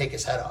wanted to take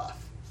his head off.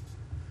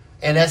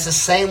 And that's the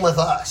same with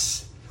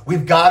us.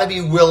 We've got to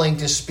be willing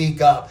to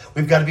speak up.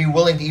 We've got to be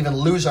willing to even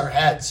lose our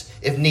heads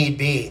if need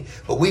be.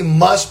 But we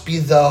must be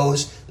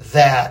those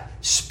that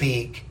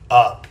speak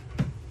up.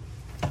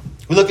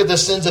 We look at the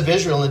sins of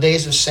Israel in the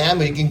days of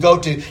Samuel. You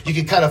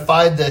can kind of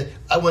find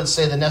I wouldn't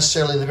say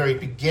necessarily the very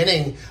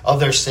beginning of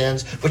their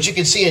sins, but you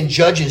can see in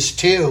Judges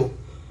 2,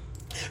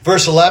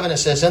 verse 11, it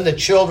says, "And the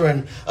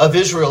children of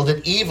Israel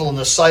did evil in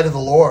the sight of the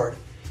Lord,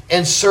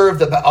 and served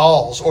the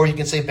Baals," or you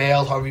can say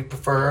Baal, however you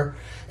prefer.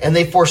 "And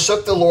they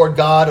forsook the Lord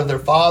God of their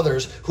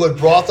fathers, who had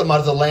brought them out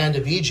of the land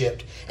of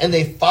Egypt. And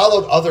they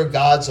followed other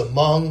gods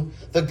among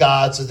the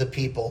gods of the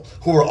people,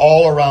 who were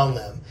all around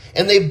them.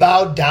 And they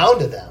bowed down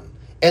to them.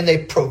 And they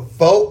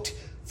provoked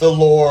the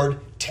Lord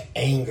to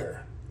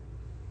anger.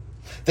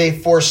 They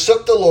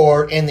forsook the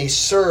Lord, and they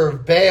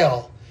served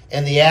Baal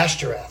and the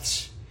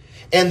Ashtoreths.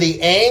 And the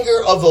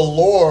anger of the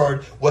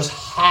Lord was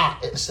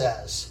hot," it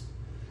says.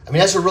 I mean,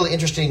 that's a really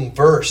interesting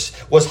verse.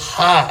 Was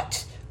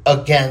hot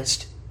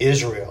against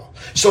Israel.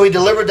 "So he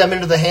delivered them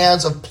into the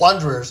hands of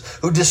plunderers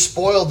who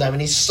despoiled them,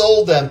 and he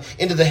sold them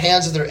into the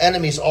hands of their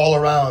enemies all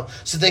around,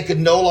 so they could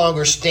no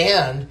longer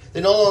stand.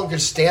 They no longer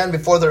stand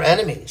before their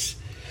enemies.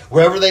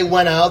 Wherever they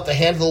went out, the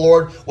hand of the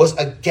Lord was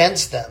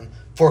against them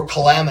for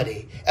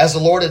calamity, as the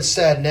Lord had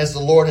said, and as the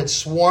Lord had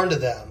sworn to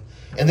them,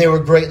 and they were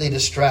greatly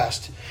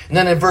distressed." And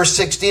then in verse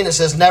 16 it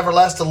says,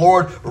 "Nevertheless the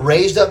Lord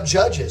raised up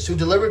judges who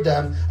delivered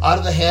them out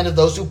of the hand of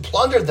those who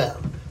plundered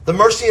them." The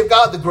mercy of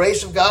God, the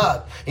grace of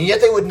God. And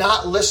yet they would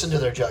not listen to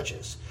their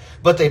judges,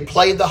 but they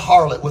played the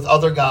harlot with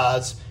other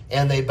gods,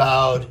 and they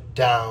bowed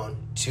down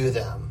to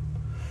them.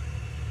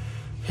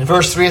 In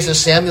verse 3 it says,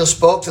 "Samuel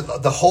spoke to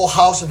the whole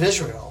house of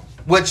Israel,"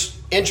 which,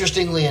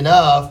 interestingly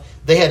enough,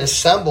 they had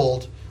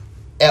assembled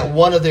at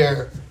one of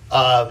their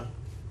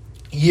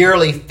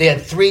they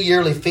had 3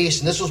 yearly feasts,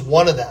 and this was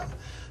one of them.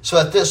 So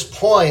at this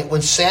point,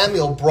 when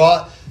Samuel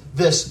brought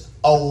this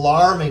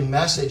alarming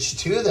message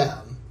to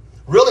them,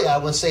 really I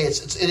would say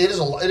it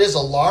is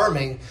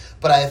alarming,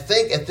 but I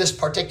think at this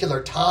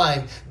particular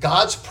time,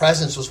 God's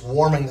presence was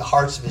warming the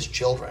hearts of his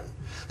children.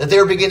 That they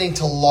were beginning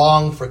to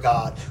long for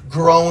God,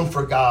 groan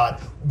for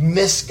God,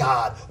 miss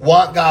God,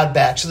 want God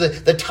back. So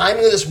the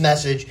timing of this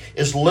message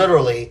is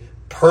literally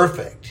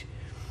perfect.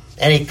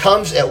 And he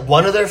comes at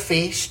one of their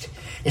feasts.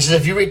 He says,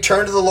 "If you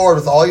return to the Lord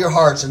with all your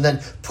hearts, and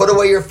then put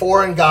away your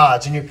foreign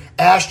gods and your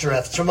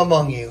Ashtoreths from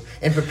among you,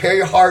 and prepare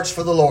your hearts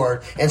for the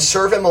Lord, and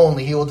serve him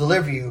only, he will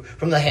deliver you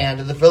from the hand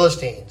of the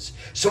Philistines."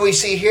 So we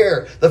see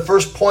here, the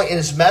first point in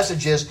his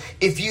message is,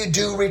 if you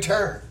do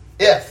return.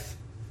 If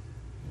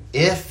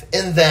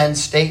and then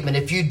statement.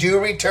 If you do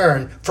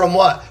return from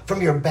what?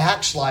 From your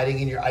backsliding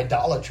and your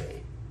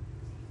idolatry.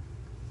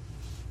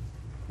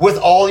 With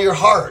all your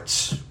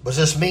hearts. What does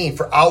this mean?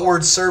 For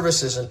outward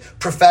services and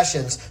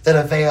professions that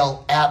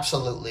avail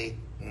absolutely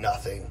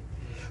nothing.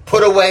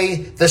 Put away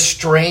the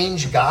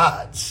strange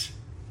gods.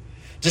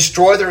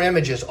 Destroy their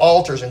images,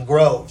 altars, and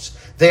groves.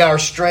 They are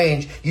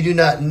strange. You do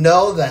not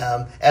know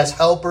them as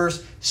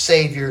helpers,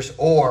 saviors,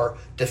 or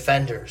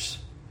defenders.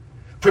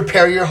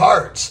 Prepare your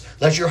hearts.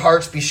 Let your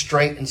hearts be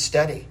straight and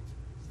steady.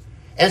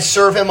 And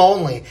serve him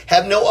only.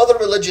 Have no other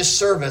religious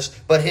service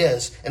but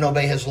his, and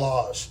obey his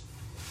laws.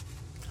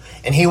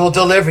 And he will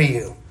deliver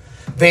you.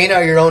 Vain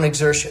are your own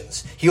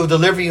exertions. He will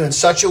deliver you in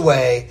such a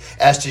way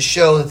as to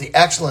show that the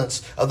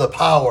excellence of the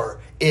power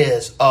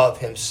is of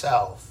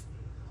himself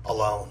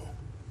alone.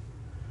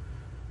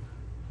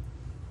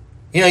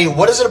 You know,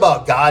 what is it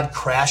about God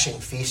crashing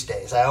feast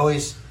days? I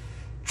always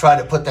try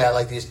to put that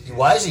like this.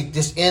 Why is he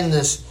just in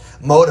this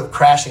mode of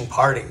crashing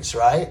parties,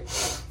 right?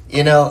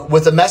 You know,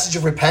 with the message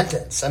of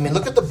repentance. I mean,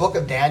 look at the book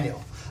of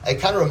Daniel.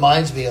 It kind of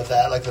reminds me of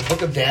that, like the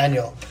book of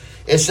Daniel.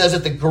 It says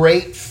at the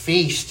great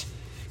feast,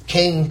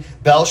 King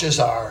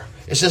Belshazzar,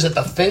 it says that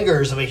the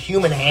fingers of a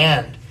human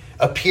hand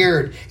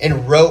appeared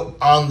and wrote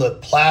on the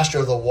plaster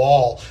of the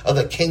wall of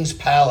the king's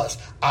palace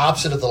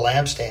opposite of the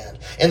lampstand.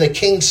 And the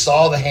king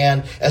saw the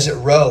hand as it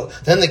wrote.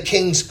 Then the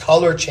king's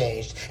color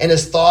changed, and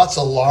his thoughts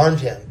alarmed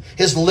him.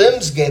 His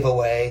limbs gave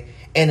away,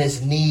 and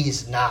his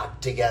knees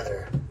knocked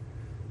together.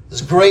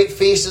 This great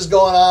feast is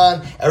going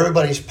on.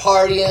 Everybody's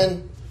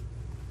partying,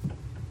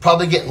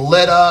 probably getting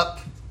lit up,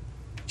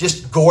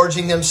 just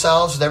gorging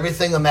themselves with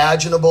everything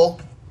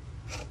imaginable.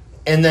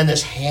 And then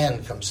this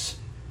hand comes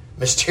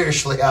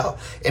mysteriously out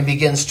and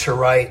begins to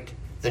write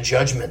the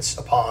judgments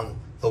upon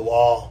the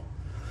wall.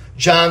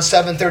 John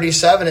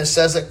 7:37, it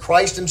says that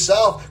Christ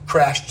himself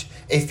crashed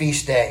a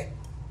feast day.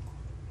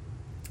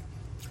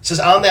 It says,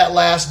 on that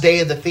last day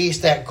of the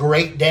feast, that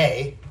great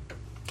day,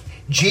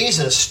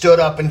 Jesus stood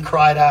up and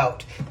cried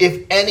out,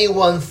 if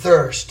anyone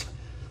thirst,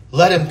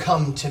 let him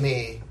come to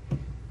me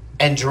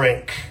and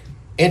drink.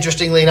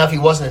 Interestingly enough, he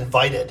wasn't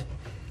invited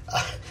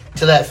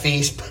to that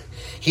feast, but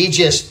he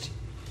just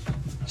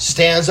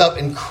stands up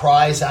and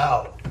cries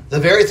out. The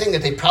very thing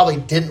that they probably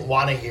didn't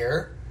want to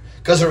hear,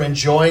 because they're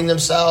enjoying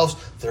themselves.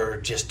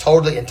 They're just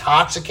totally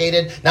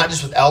intoxicated, not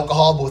just with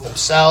alcohol, but with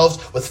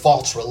themselves, with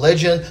false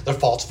religion, their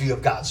false view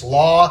of God's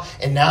law.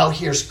 And now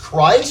here's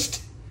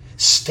Christ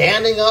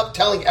standing up,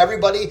 telling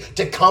everybody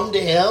to come to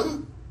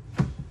him,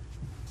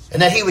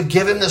 and that he would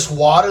give him this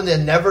water and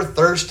then never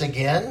thirst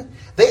again.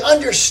 They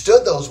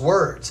understood those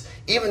words,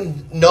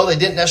 even though they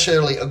didn't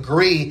necessarily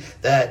agree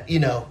that,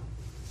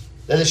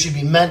 that it should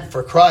be meant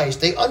for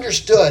Christ. They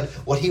understood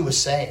what he was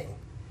saying.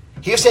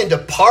 He was saying,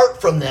 depart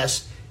from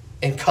this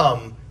and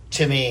come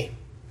to me.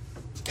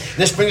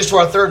 This brings us to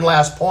our third and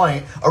last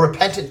point, a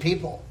repentant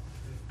people.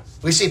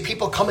 We see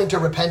people coming to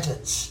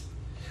repentance.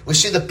 We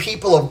see the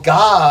people of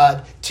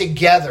God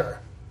together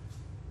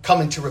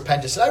coming to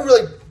repentance. And I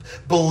really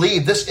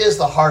believe this is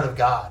the heart of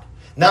God.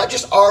 Not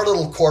just our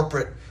little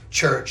corporate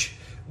church,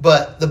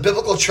 but the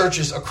biblical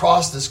churches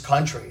across this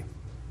country.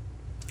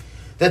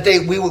 That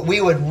we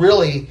would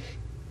really,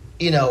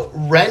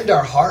 rend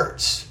our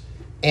hearts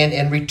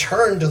and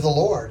return to the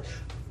Lord.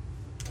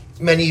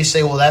 Many of you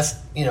say, well, that's,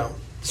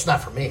 it's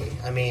not for me.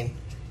 I mean,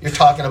 you're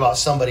talking about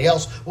somebody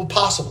else. Well,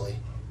 possibly.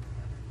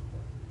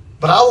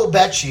 But I will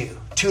bet you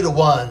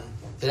 2-1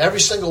 that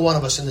every single one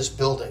of us in this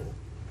building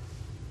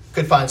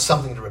could find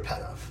something to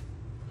repent of.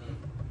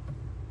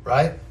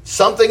 Right?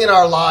 Something in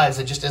our lives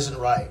that just isn't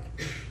right.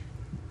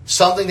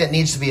 Something that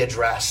needs to be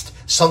addressed.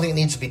 Something that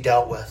needs to be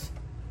dealt with.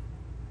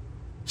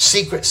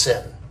 Secret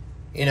sin.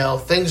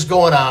 Things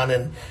going on.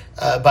 And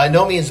by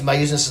no means am I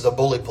using this as a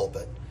bully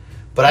pulpit.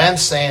 But I am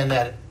saying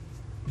that,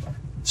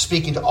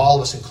 speaking to all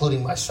of us,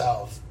 including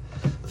myself,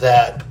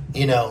 that,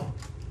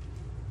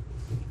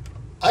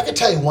 I could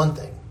tell you one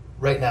thing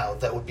right now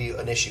that would be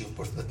an issue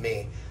with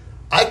me.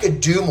 I could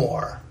do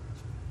more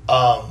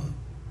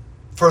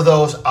for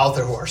those out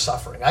there who are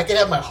suffering. I could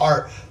have my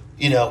heart,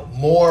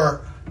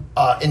 more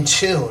in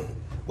tune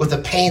with the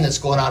pain that's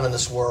going on in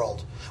this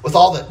world. With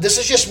all this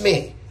is just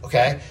me,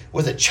 okay?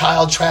 With the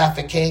child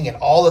trafficking and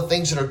all the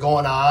things that are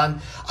going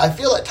on, I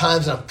feel at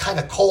times that I'm kind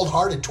of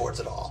cold-hearted towards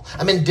it all.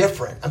 I'm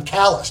indifferent. I'm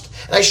calloused.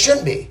 And I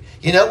shouldn't be.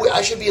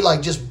 I should be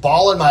like just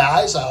bawling my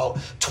eyes out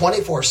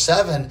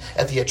 24/7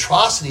 at the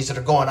atrocities that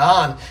are going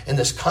on in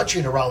this country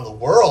and around the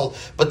world.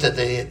 But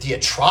the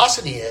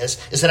atrocity is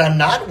that I'm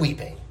not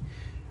weeping.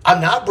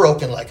 I'm not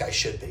broken like I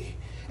should be.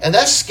 And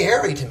that's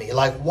scary to me.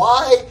 Like,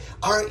 why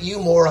aren't you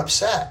more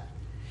upset?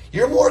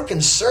 You're more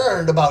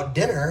concerned about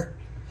dinner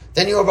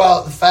than you're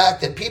about the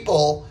fact that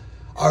people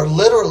are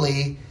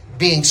literally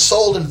being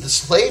sold into the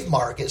slave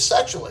market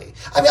sexually.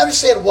 I mean, I'm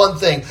just saying one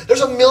thing.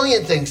 There's a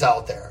million things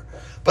out there.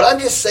 But I'm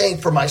just saying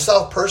for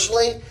myself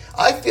personally,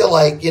 I feel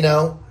like, there's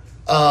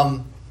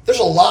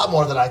a lot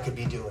more that I could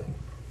be doing.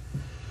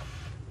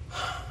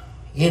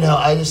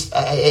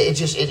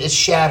 It's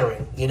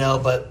shattering,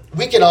 but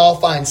we can all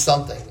find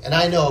something. And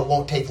I know it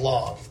won't take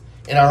long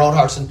in our own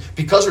hearts. And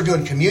because we're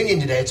doing communion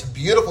today, it's a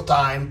beautiful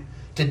time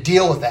to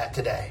deal with that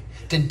today.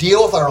 To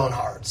deal with our own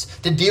hearts,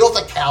 to deal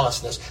with the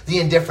callousness, the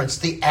indifference,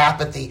 the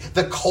apathy,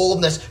 the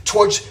coldness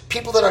towards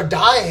people that are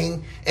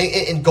dying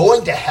and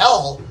going to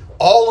hell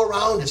all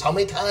around us. How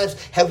many times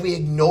have we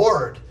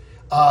ignored,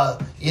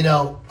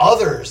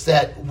 others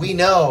that we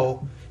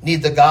know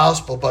need the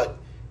gospel, but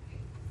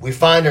we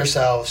find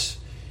ourselves,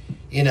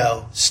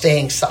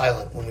 staying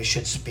silent when we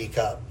should speak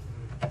up.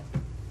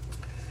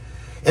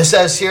 It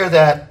says here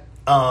that,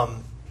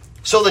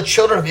 so the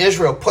children of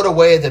Israel put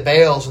away the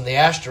Baals and the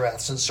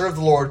Ashtoreths and served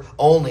the Lord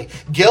only.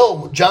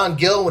 John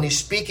Gill, when he's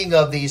speaking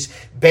of these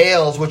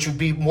Baals, which would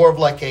be more of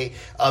like a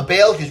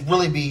Baal could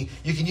really be,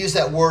 you can use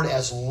that word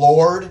as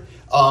Lord,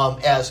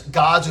 as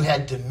gods who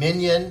had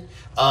dominion.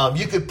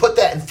 You could put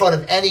that in front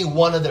of any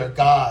one of their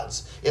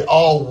gods. It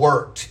all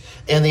worked.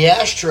 And the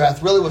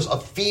Ashtoreth really was a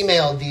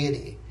female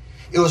deity.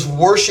 It was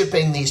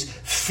worshiping these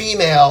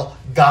female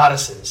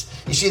goddesses.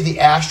 You see the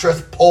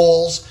Ashtoreth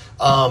poles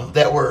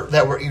that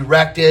were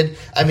erected.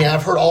 I mean,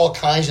 I've heard all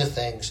kinds of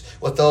things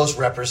what those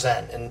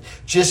represent, and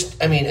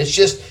it's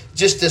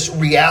just this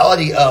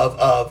reality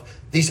of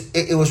these.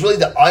 It was really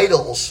the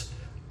idols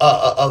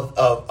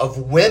of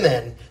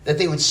women that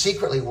they would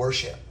secretly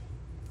worship.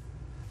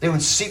 They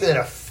would secretly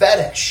had a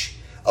fetish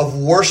of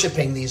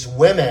worshiping these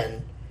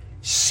women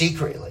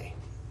secretly.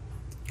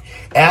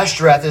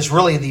 Ashtoreth is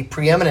really the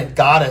preeminent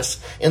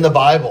goddess in the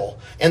Bible.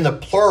 In the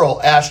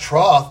plural,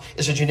 Ashtaroth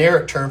is a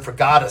generic term for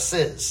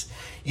goddesses,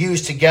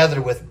 used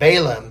together with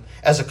Balaam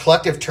as a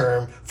collective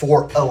term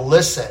for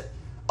illicit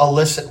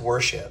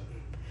worship.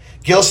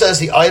 Gill says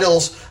the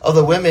idols of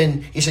the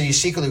women, he said, you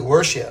secretly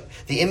worship.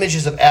 The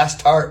images of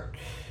Astarte,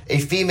 a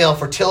female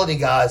fertility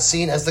god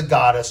seen as the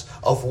goddess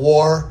of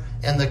war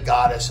and the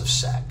goddess of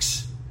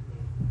sex.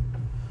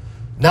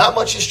 Not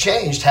much has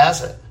changed,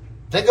 has it?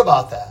 Think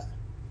about that.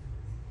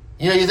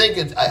 You think,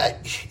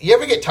 you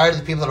ever get tired of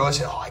the people that always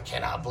say, I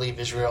cannot believe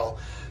Israel,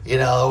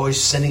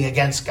 always sinning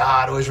against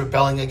God, always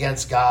rebelling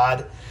against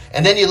God.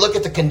 And then you look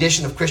at the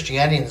condition of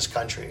Christianity in this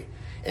country,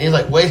 and you're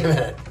like, wait a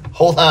minute,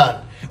 hold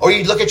on. Or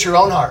you look at your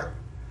own heart,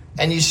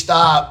 and you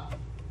stop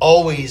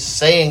always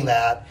saying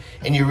that,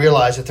 and you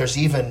realize that there's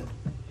even,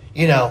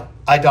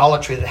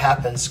 idolatry that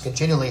happens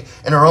continually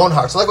in our own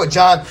hearts. Look what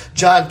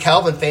John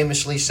Calvin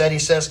famously said. He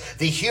says,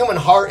 the human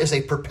heart is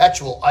a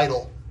perpetual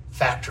idol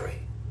factory.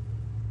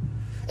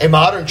 A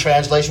modern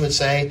translation would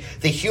say,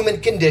 the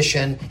human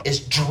condition is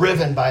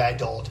driven by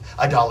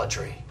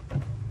idolatry.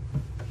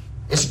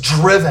 It's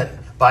driven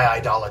by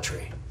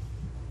idolatry.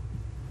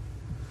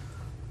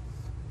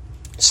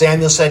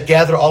 Samuel said,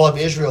 gather all of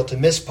Israel to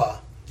Mizpah,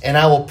 and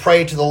I will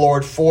pray to the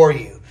Lord for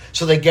you.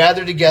 So they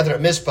gathered together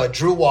at Mizpah,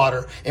 drew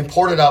water, and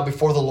poured it out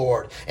before the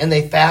Lord. And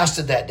they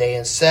fasted that day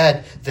and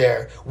said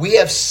there, we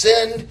have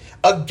sinned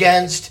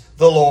against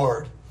the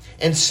Lord.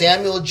 And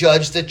Samuel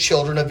judged the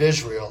children of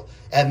Israel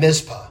at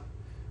Mizpah.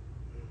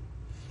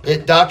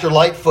 Dr.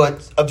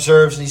 Lightfoot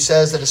observes, and he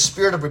says that a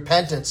spirit of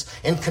repentance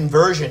and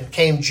conversion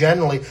came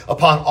generally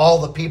upon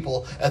all the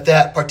people at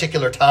that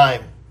particular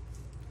time.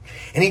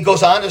 And he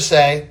goes on to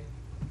say,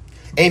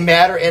 a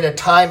matter at a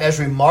time as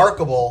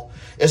remarkable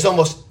as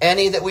almost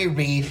any that we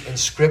read in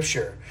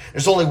Scripture.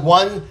 There's only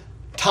one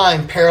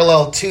time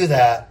parallel to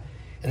that,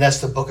 and that's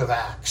the book of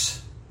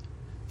Acts.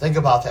 Think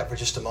about that for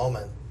just a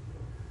moment.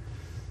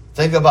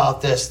 Think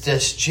about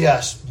this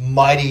just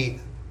mighty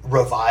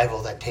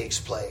revival that takes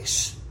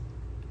place.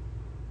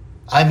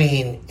 I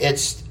mean,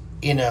 it's,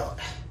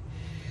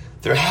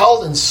 they're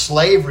held in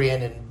slavery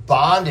and in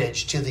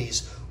bondage to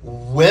these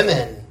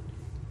women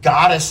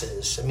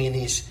goddesses. I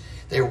mean,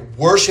 they're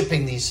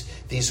worshiping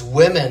these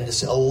women,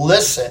 this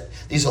illicit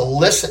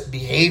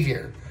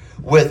behavior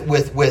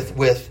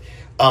with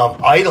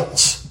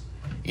idols,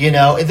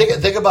 And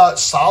think about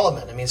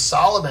Solomon. I mean,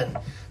 Solomon,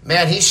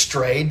 man, he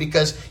strayed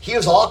because he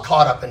was all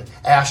caught up in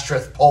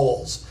Ashtoreth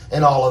poles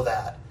and all of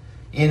that,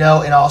 and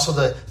also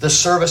the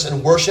service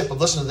and worship of,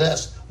 listen to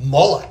this,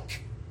 Moloch.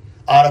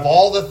 Out of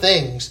all the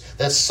things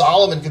that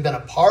Solomon could have been a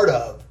part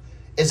of,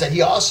 is that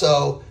he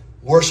also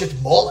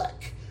worshipped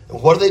Moloch.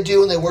 And what do they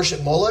do when they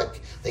worship Moloch?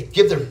 They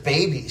give their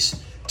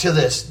babies to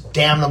this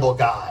damnable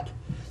god.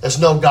 There's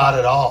no God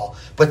at all.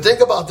 But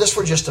think about this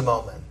for just a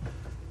moment.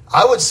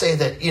 I would say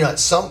that, at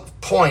some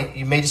point,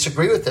 you may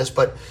disagree with this,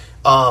 but,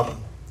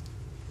 Solomon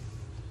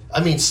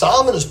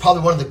was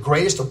probably one of the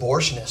greatest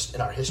abortionists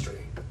in our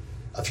history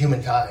of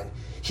humankind.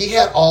 He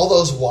had all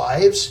those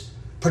wives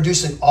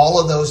producing all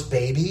of those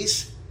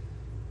babies.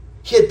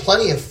 He had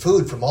plenty of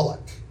food for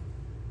Moloch.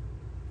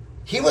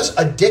 He was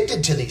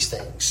addicted to these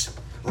things.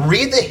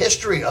 Read the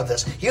history of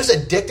this. He was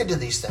addicted to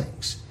these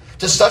things.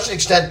 To such an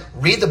extent,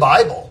 read the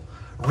Bible.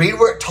 Read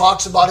where it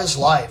talks about his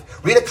life.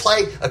 Read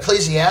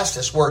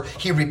Ecclesiastes where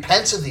he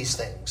repents of these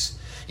things.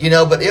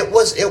 But it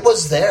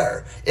was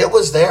there. It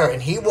was there. And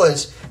he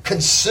was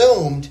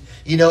consumed,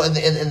 and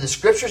the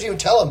scriptures even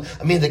tell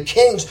him. The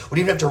kings would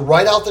even have to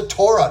write out the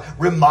Torah,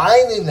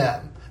 reminding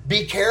them,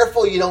 be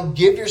careful you don't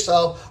give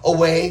yourself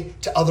away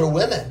to other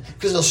women,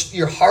 because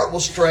your heart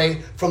will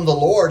stray from the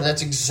Lord. And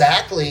that's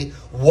exactly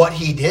what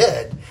he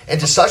did. And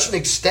to such an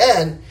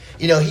extent,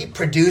 he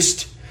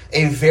produced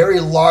a very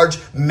large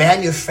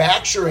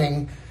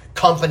manufacturing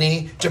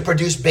company to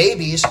produce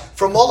babies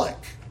for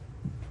Moloch.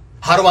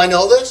 How do I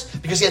know this?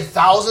 Because he had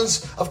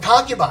thousands of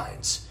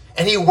concubines,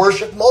 and he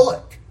worshipped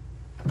Moloch.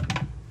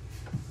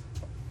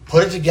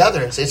 Put it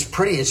together. It's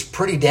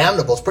pretty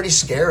damnable. It's pretty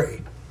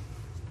scary.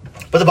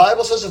 But the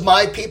Bible says, if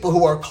my people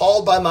who are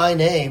called by my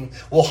name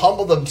will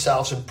humble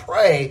themselves and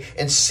pray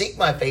and seek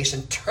my face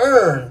and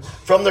turn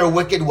from their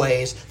wicked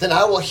ways, then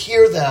I will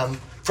hear them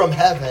from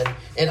heaven,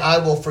 and I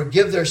will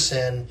forgive their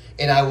sin,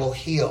 and I will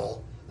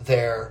heal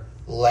their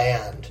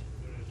land.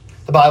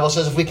 The Bible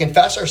says if we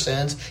confess our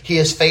sins, he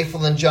is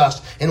faithful and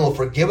just and will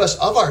forgive us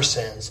of our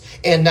sins.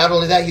 And not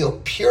only that,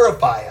 he'll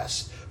purify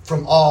us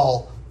from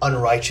all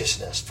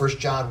unrighteousness. 1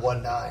 John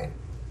 1:9.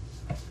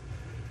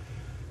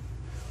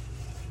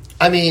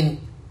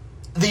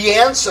 The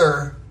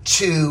answer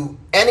to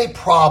any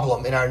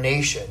problem in our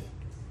nation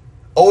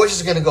always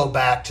is going to go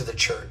back to the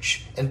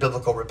church and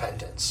biblical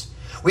repentance.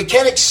 We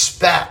can't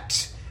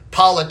expect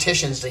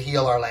politicians to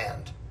heal our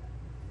land.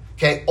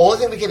 Okay? Only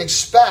thing we can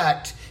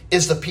expect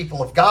is the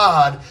people of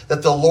God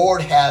that the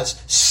Lord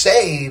has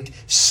saved,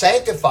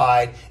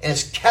 sanctified, and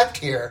is kept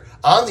here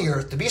on the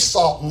earth to be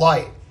salt and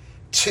light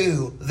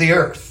to the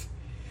earth.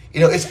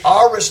 It's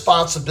our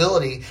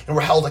responsibility, and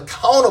we're held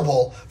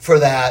accountable for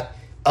that,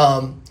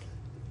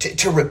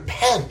 to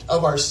repent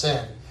of our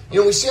sin.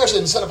 We see our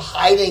sin, instead of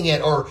hiding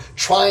it or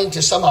trying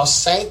to somehow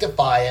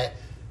sanctify it,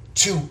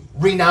 to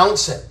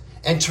renounce it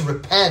and to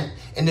repent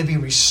and to be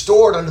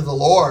restored unto the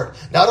Lord.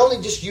 Not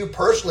only just you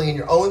personally in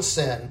your own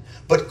sin,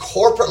 but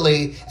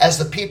corporately as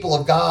the people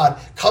of God,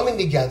 coming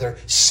together,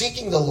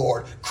 seeking the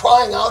Lord,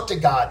 crying out to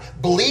God,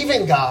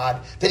 believing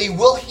God that he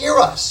will hear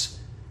us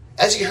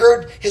as he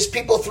heard his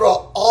people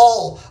throughout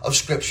all of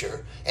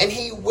Scripture. And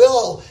he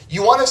will.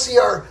 You want to see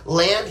our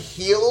land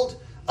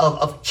healed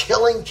of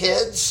killing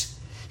kids?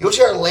 You want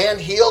to see our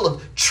land healed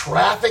of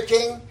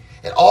trafficking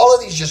and all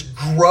of these just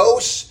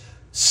gross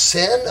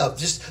sin of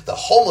just the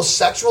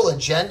homosexual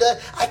agenda?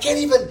 I can't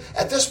even,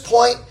 at this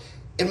point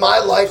in my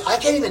life, I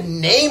can't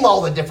even name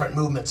all the different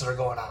movements that are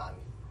going on.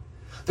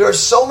 There are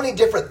so many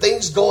different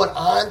things going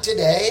on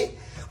today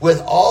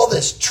with all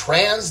this,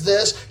 trans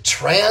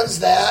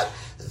that,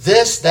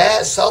 this,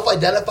 that,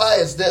 self-identify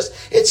as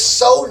this. It's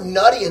so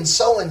nutty and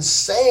so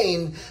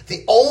insane.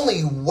 The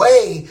only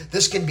way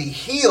this can be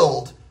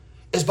healed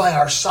is by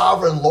our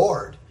sovereign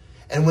Lord.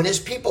 And when his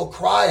people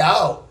cry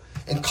out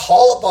and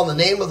call upon the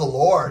name of the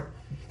Lord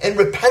and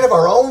repent of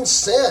our own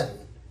sin,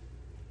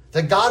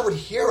 that God would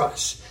hear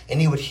us and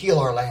he would heal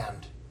our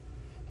land.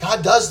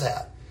 God does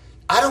that.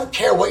 I don't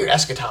care what your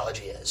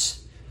eschatology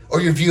is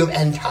or your view of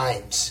end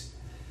times.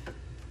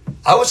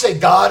 I would say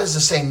God is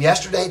the same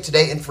yesterday,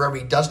 today, and forever.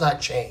 He does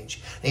not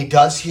change. And he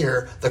does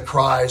hear the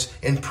cries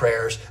and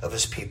prayers of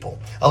his people.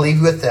 I'll leave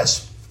you with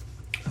this.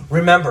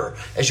 Remember,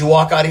 as you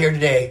walk out of here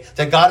today,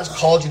 that God has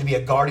called you to be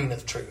a guardian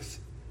of truth.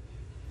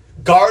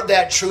 Guard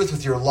that truth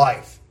with your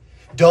life.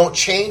 Don't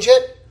change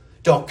it.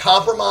 Don't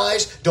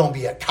compromise. Don't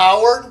be a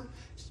coward.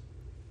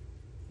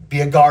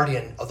 Be a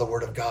guardian of the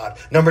Word of God.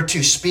 Number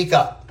 2, speak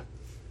up.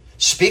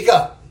 Speak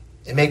up.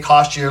 It may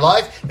cost you your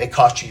life. It may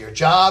cost you your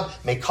job.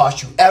 It may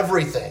cost you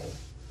everything.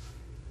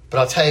 But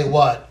I'll tell you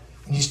what,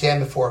 when you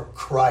stand before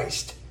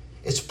Christ,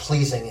 it's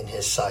pleasing in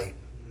his sight.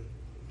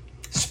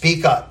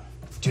 Speak up.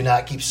 Do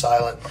not keep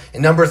silent.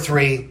 And number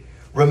 3,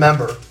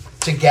 remember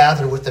to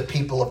gather with the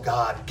people of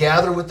God.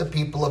 Gather with the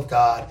people of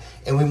God.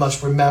 And we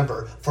must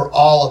remember, for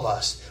all of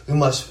us, we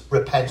must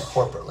repent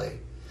corporately.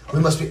 We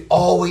must be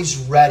always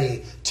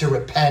ready to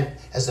repent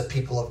as the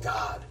people of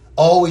God.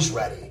 Always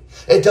ready.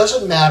 It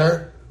doesn't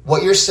matter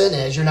what your sin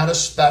is. You're not a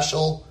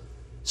special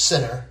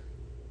sinner.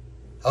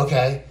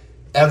 Okay?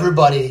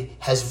 Everybody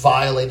has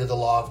violated the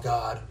law of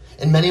God.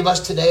 And many of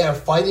us today are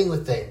fighting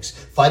with things,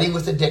 fighting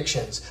with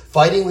addictions,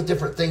 fighting with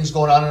different things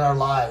going on in our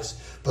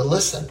lives. But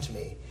listen to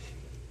me.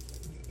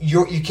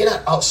 You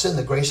cannot out-sin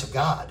the grace of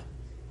God.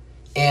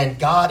 And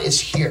God is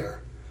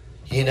here.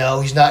 You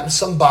know, he's not in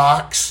some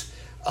box.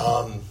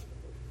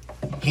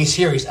 He's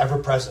here. He's ever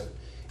present.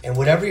 And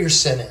whatever your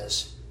sin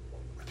is,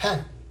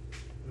 repent.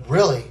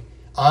 Really,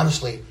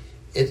 honestly,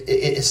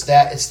 it's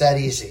that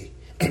easy.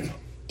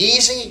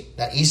 Easy,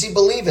 not easy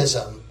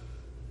believism,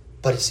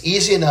 but it's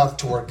easy enough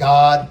to where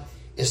God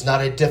is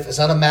not it's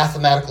not a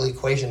mathematical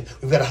equation.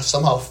 We've got to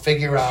somehow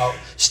figure out,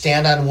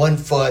 stand on one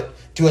foot,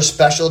 do a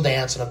special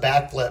dance and a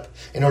backflip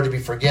in order to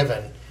be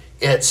forgiven.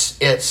 It's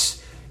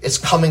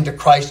coming to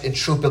Christ in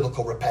true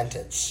biblical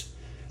repentance.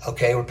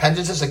 Okay,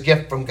 repentance is a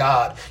gift from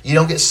God. You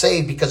don't get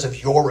saved because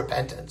of your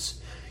repentance.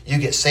 You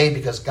get saved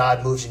because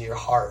God moves in your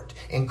heart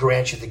and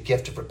grants you the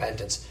gift of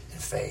repentance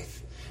and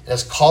faith. And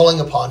it's calling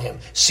upon him,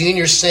 seeing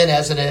your sin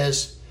as it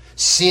is,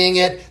 seeing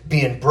it,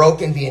 being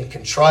broken, being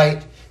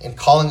contrite, and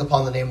calling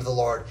upon the name of the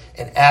Lord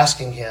and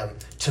asking him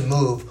to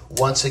move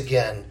once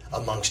again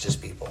amongst his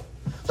people.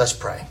 Let's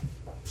pray.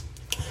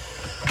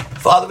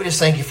 Father, we just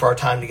thank you for our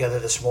time together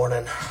this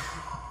morning.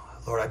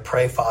 Lord, I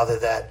pray, Father,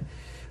 that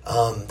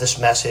this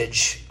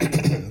message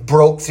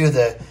broke through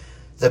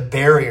the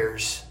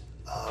barriers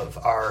of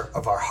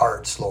our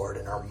hearts, Lord,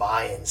 and our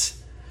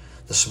minds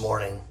this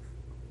morning.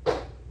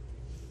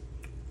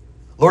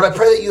 Lord, I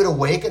pray that you would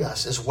awaken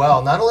us as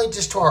well, not only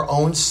just to our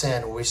own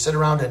sin, where we sit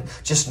around and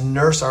just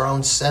nurse our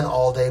own sin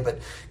all day, but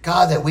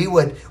God, that we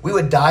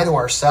would die to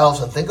ourselves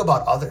and think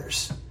about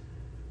others.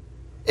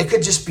 It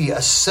could just be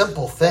a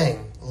simple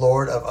thing,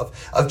 Lord,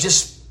 of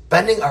just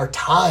spending our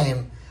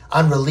time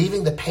on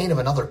relieving the pain of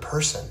another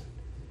person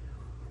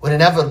would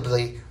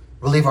inevitably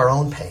relieve our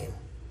own pain.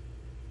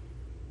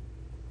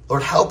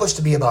 Lord, help us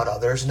to be about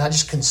others, not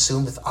just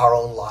consumed with our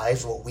own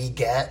lives, what we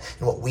get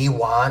and what we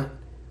want.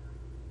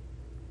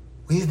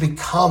 We've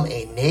become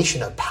a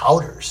nation of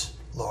pouters,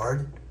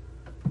 Lord.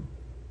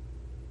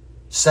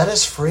 Set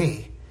us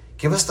free.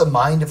 Give us the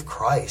mind of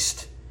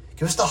Christ.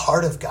 Give us the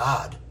heart of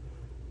God.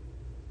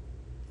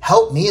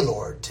 Help me,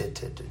 Lord,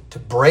 to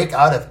break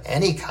out of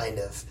any kind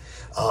of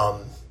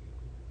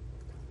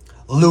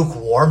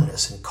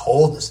lukewarmness and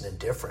coldness and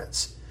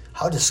indifference.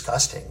 How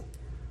disgusting.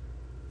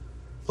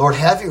 Lord,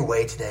 have your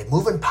way today.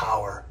 Move in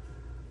power.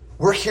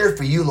 We're here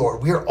for you,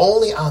 Lord. We are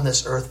only on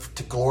this earth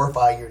to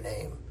glorify your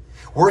name.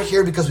 We're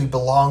here because we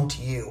belong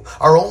to you.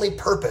 Our only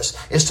purpose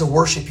is to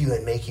worship you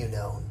and make you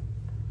known.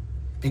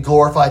 Be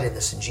glorified in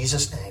this. In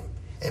Jesus' name,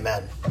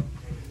 amen.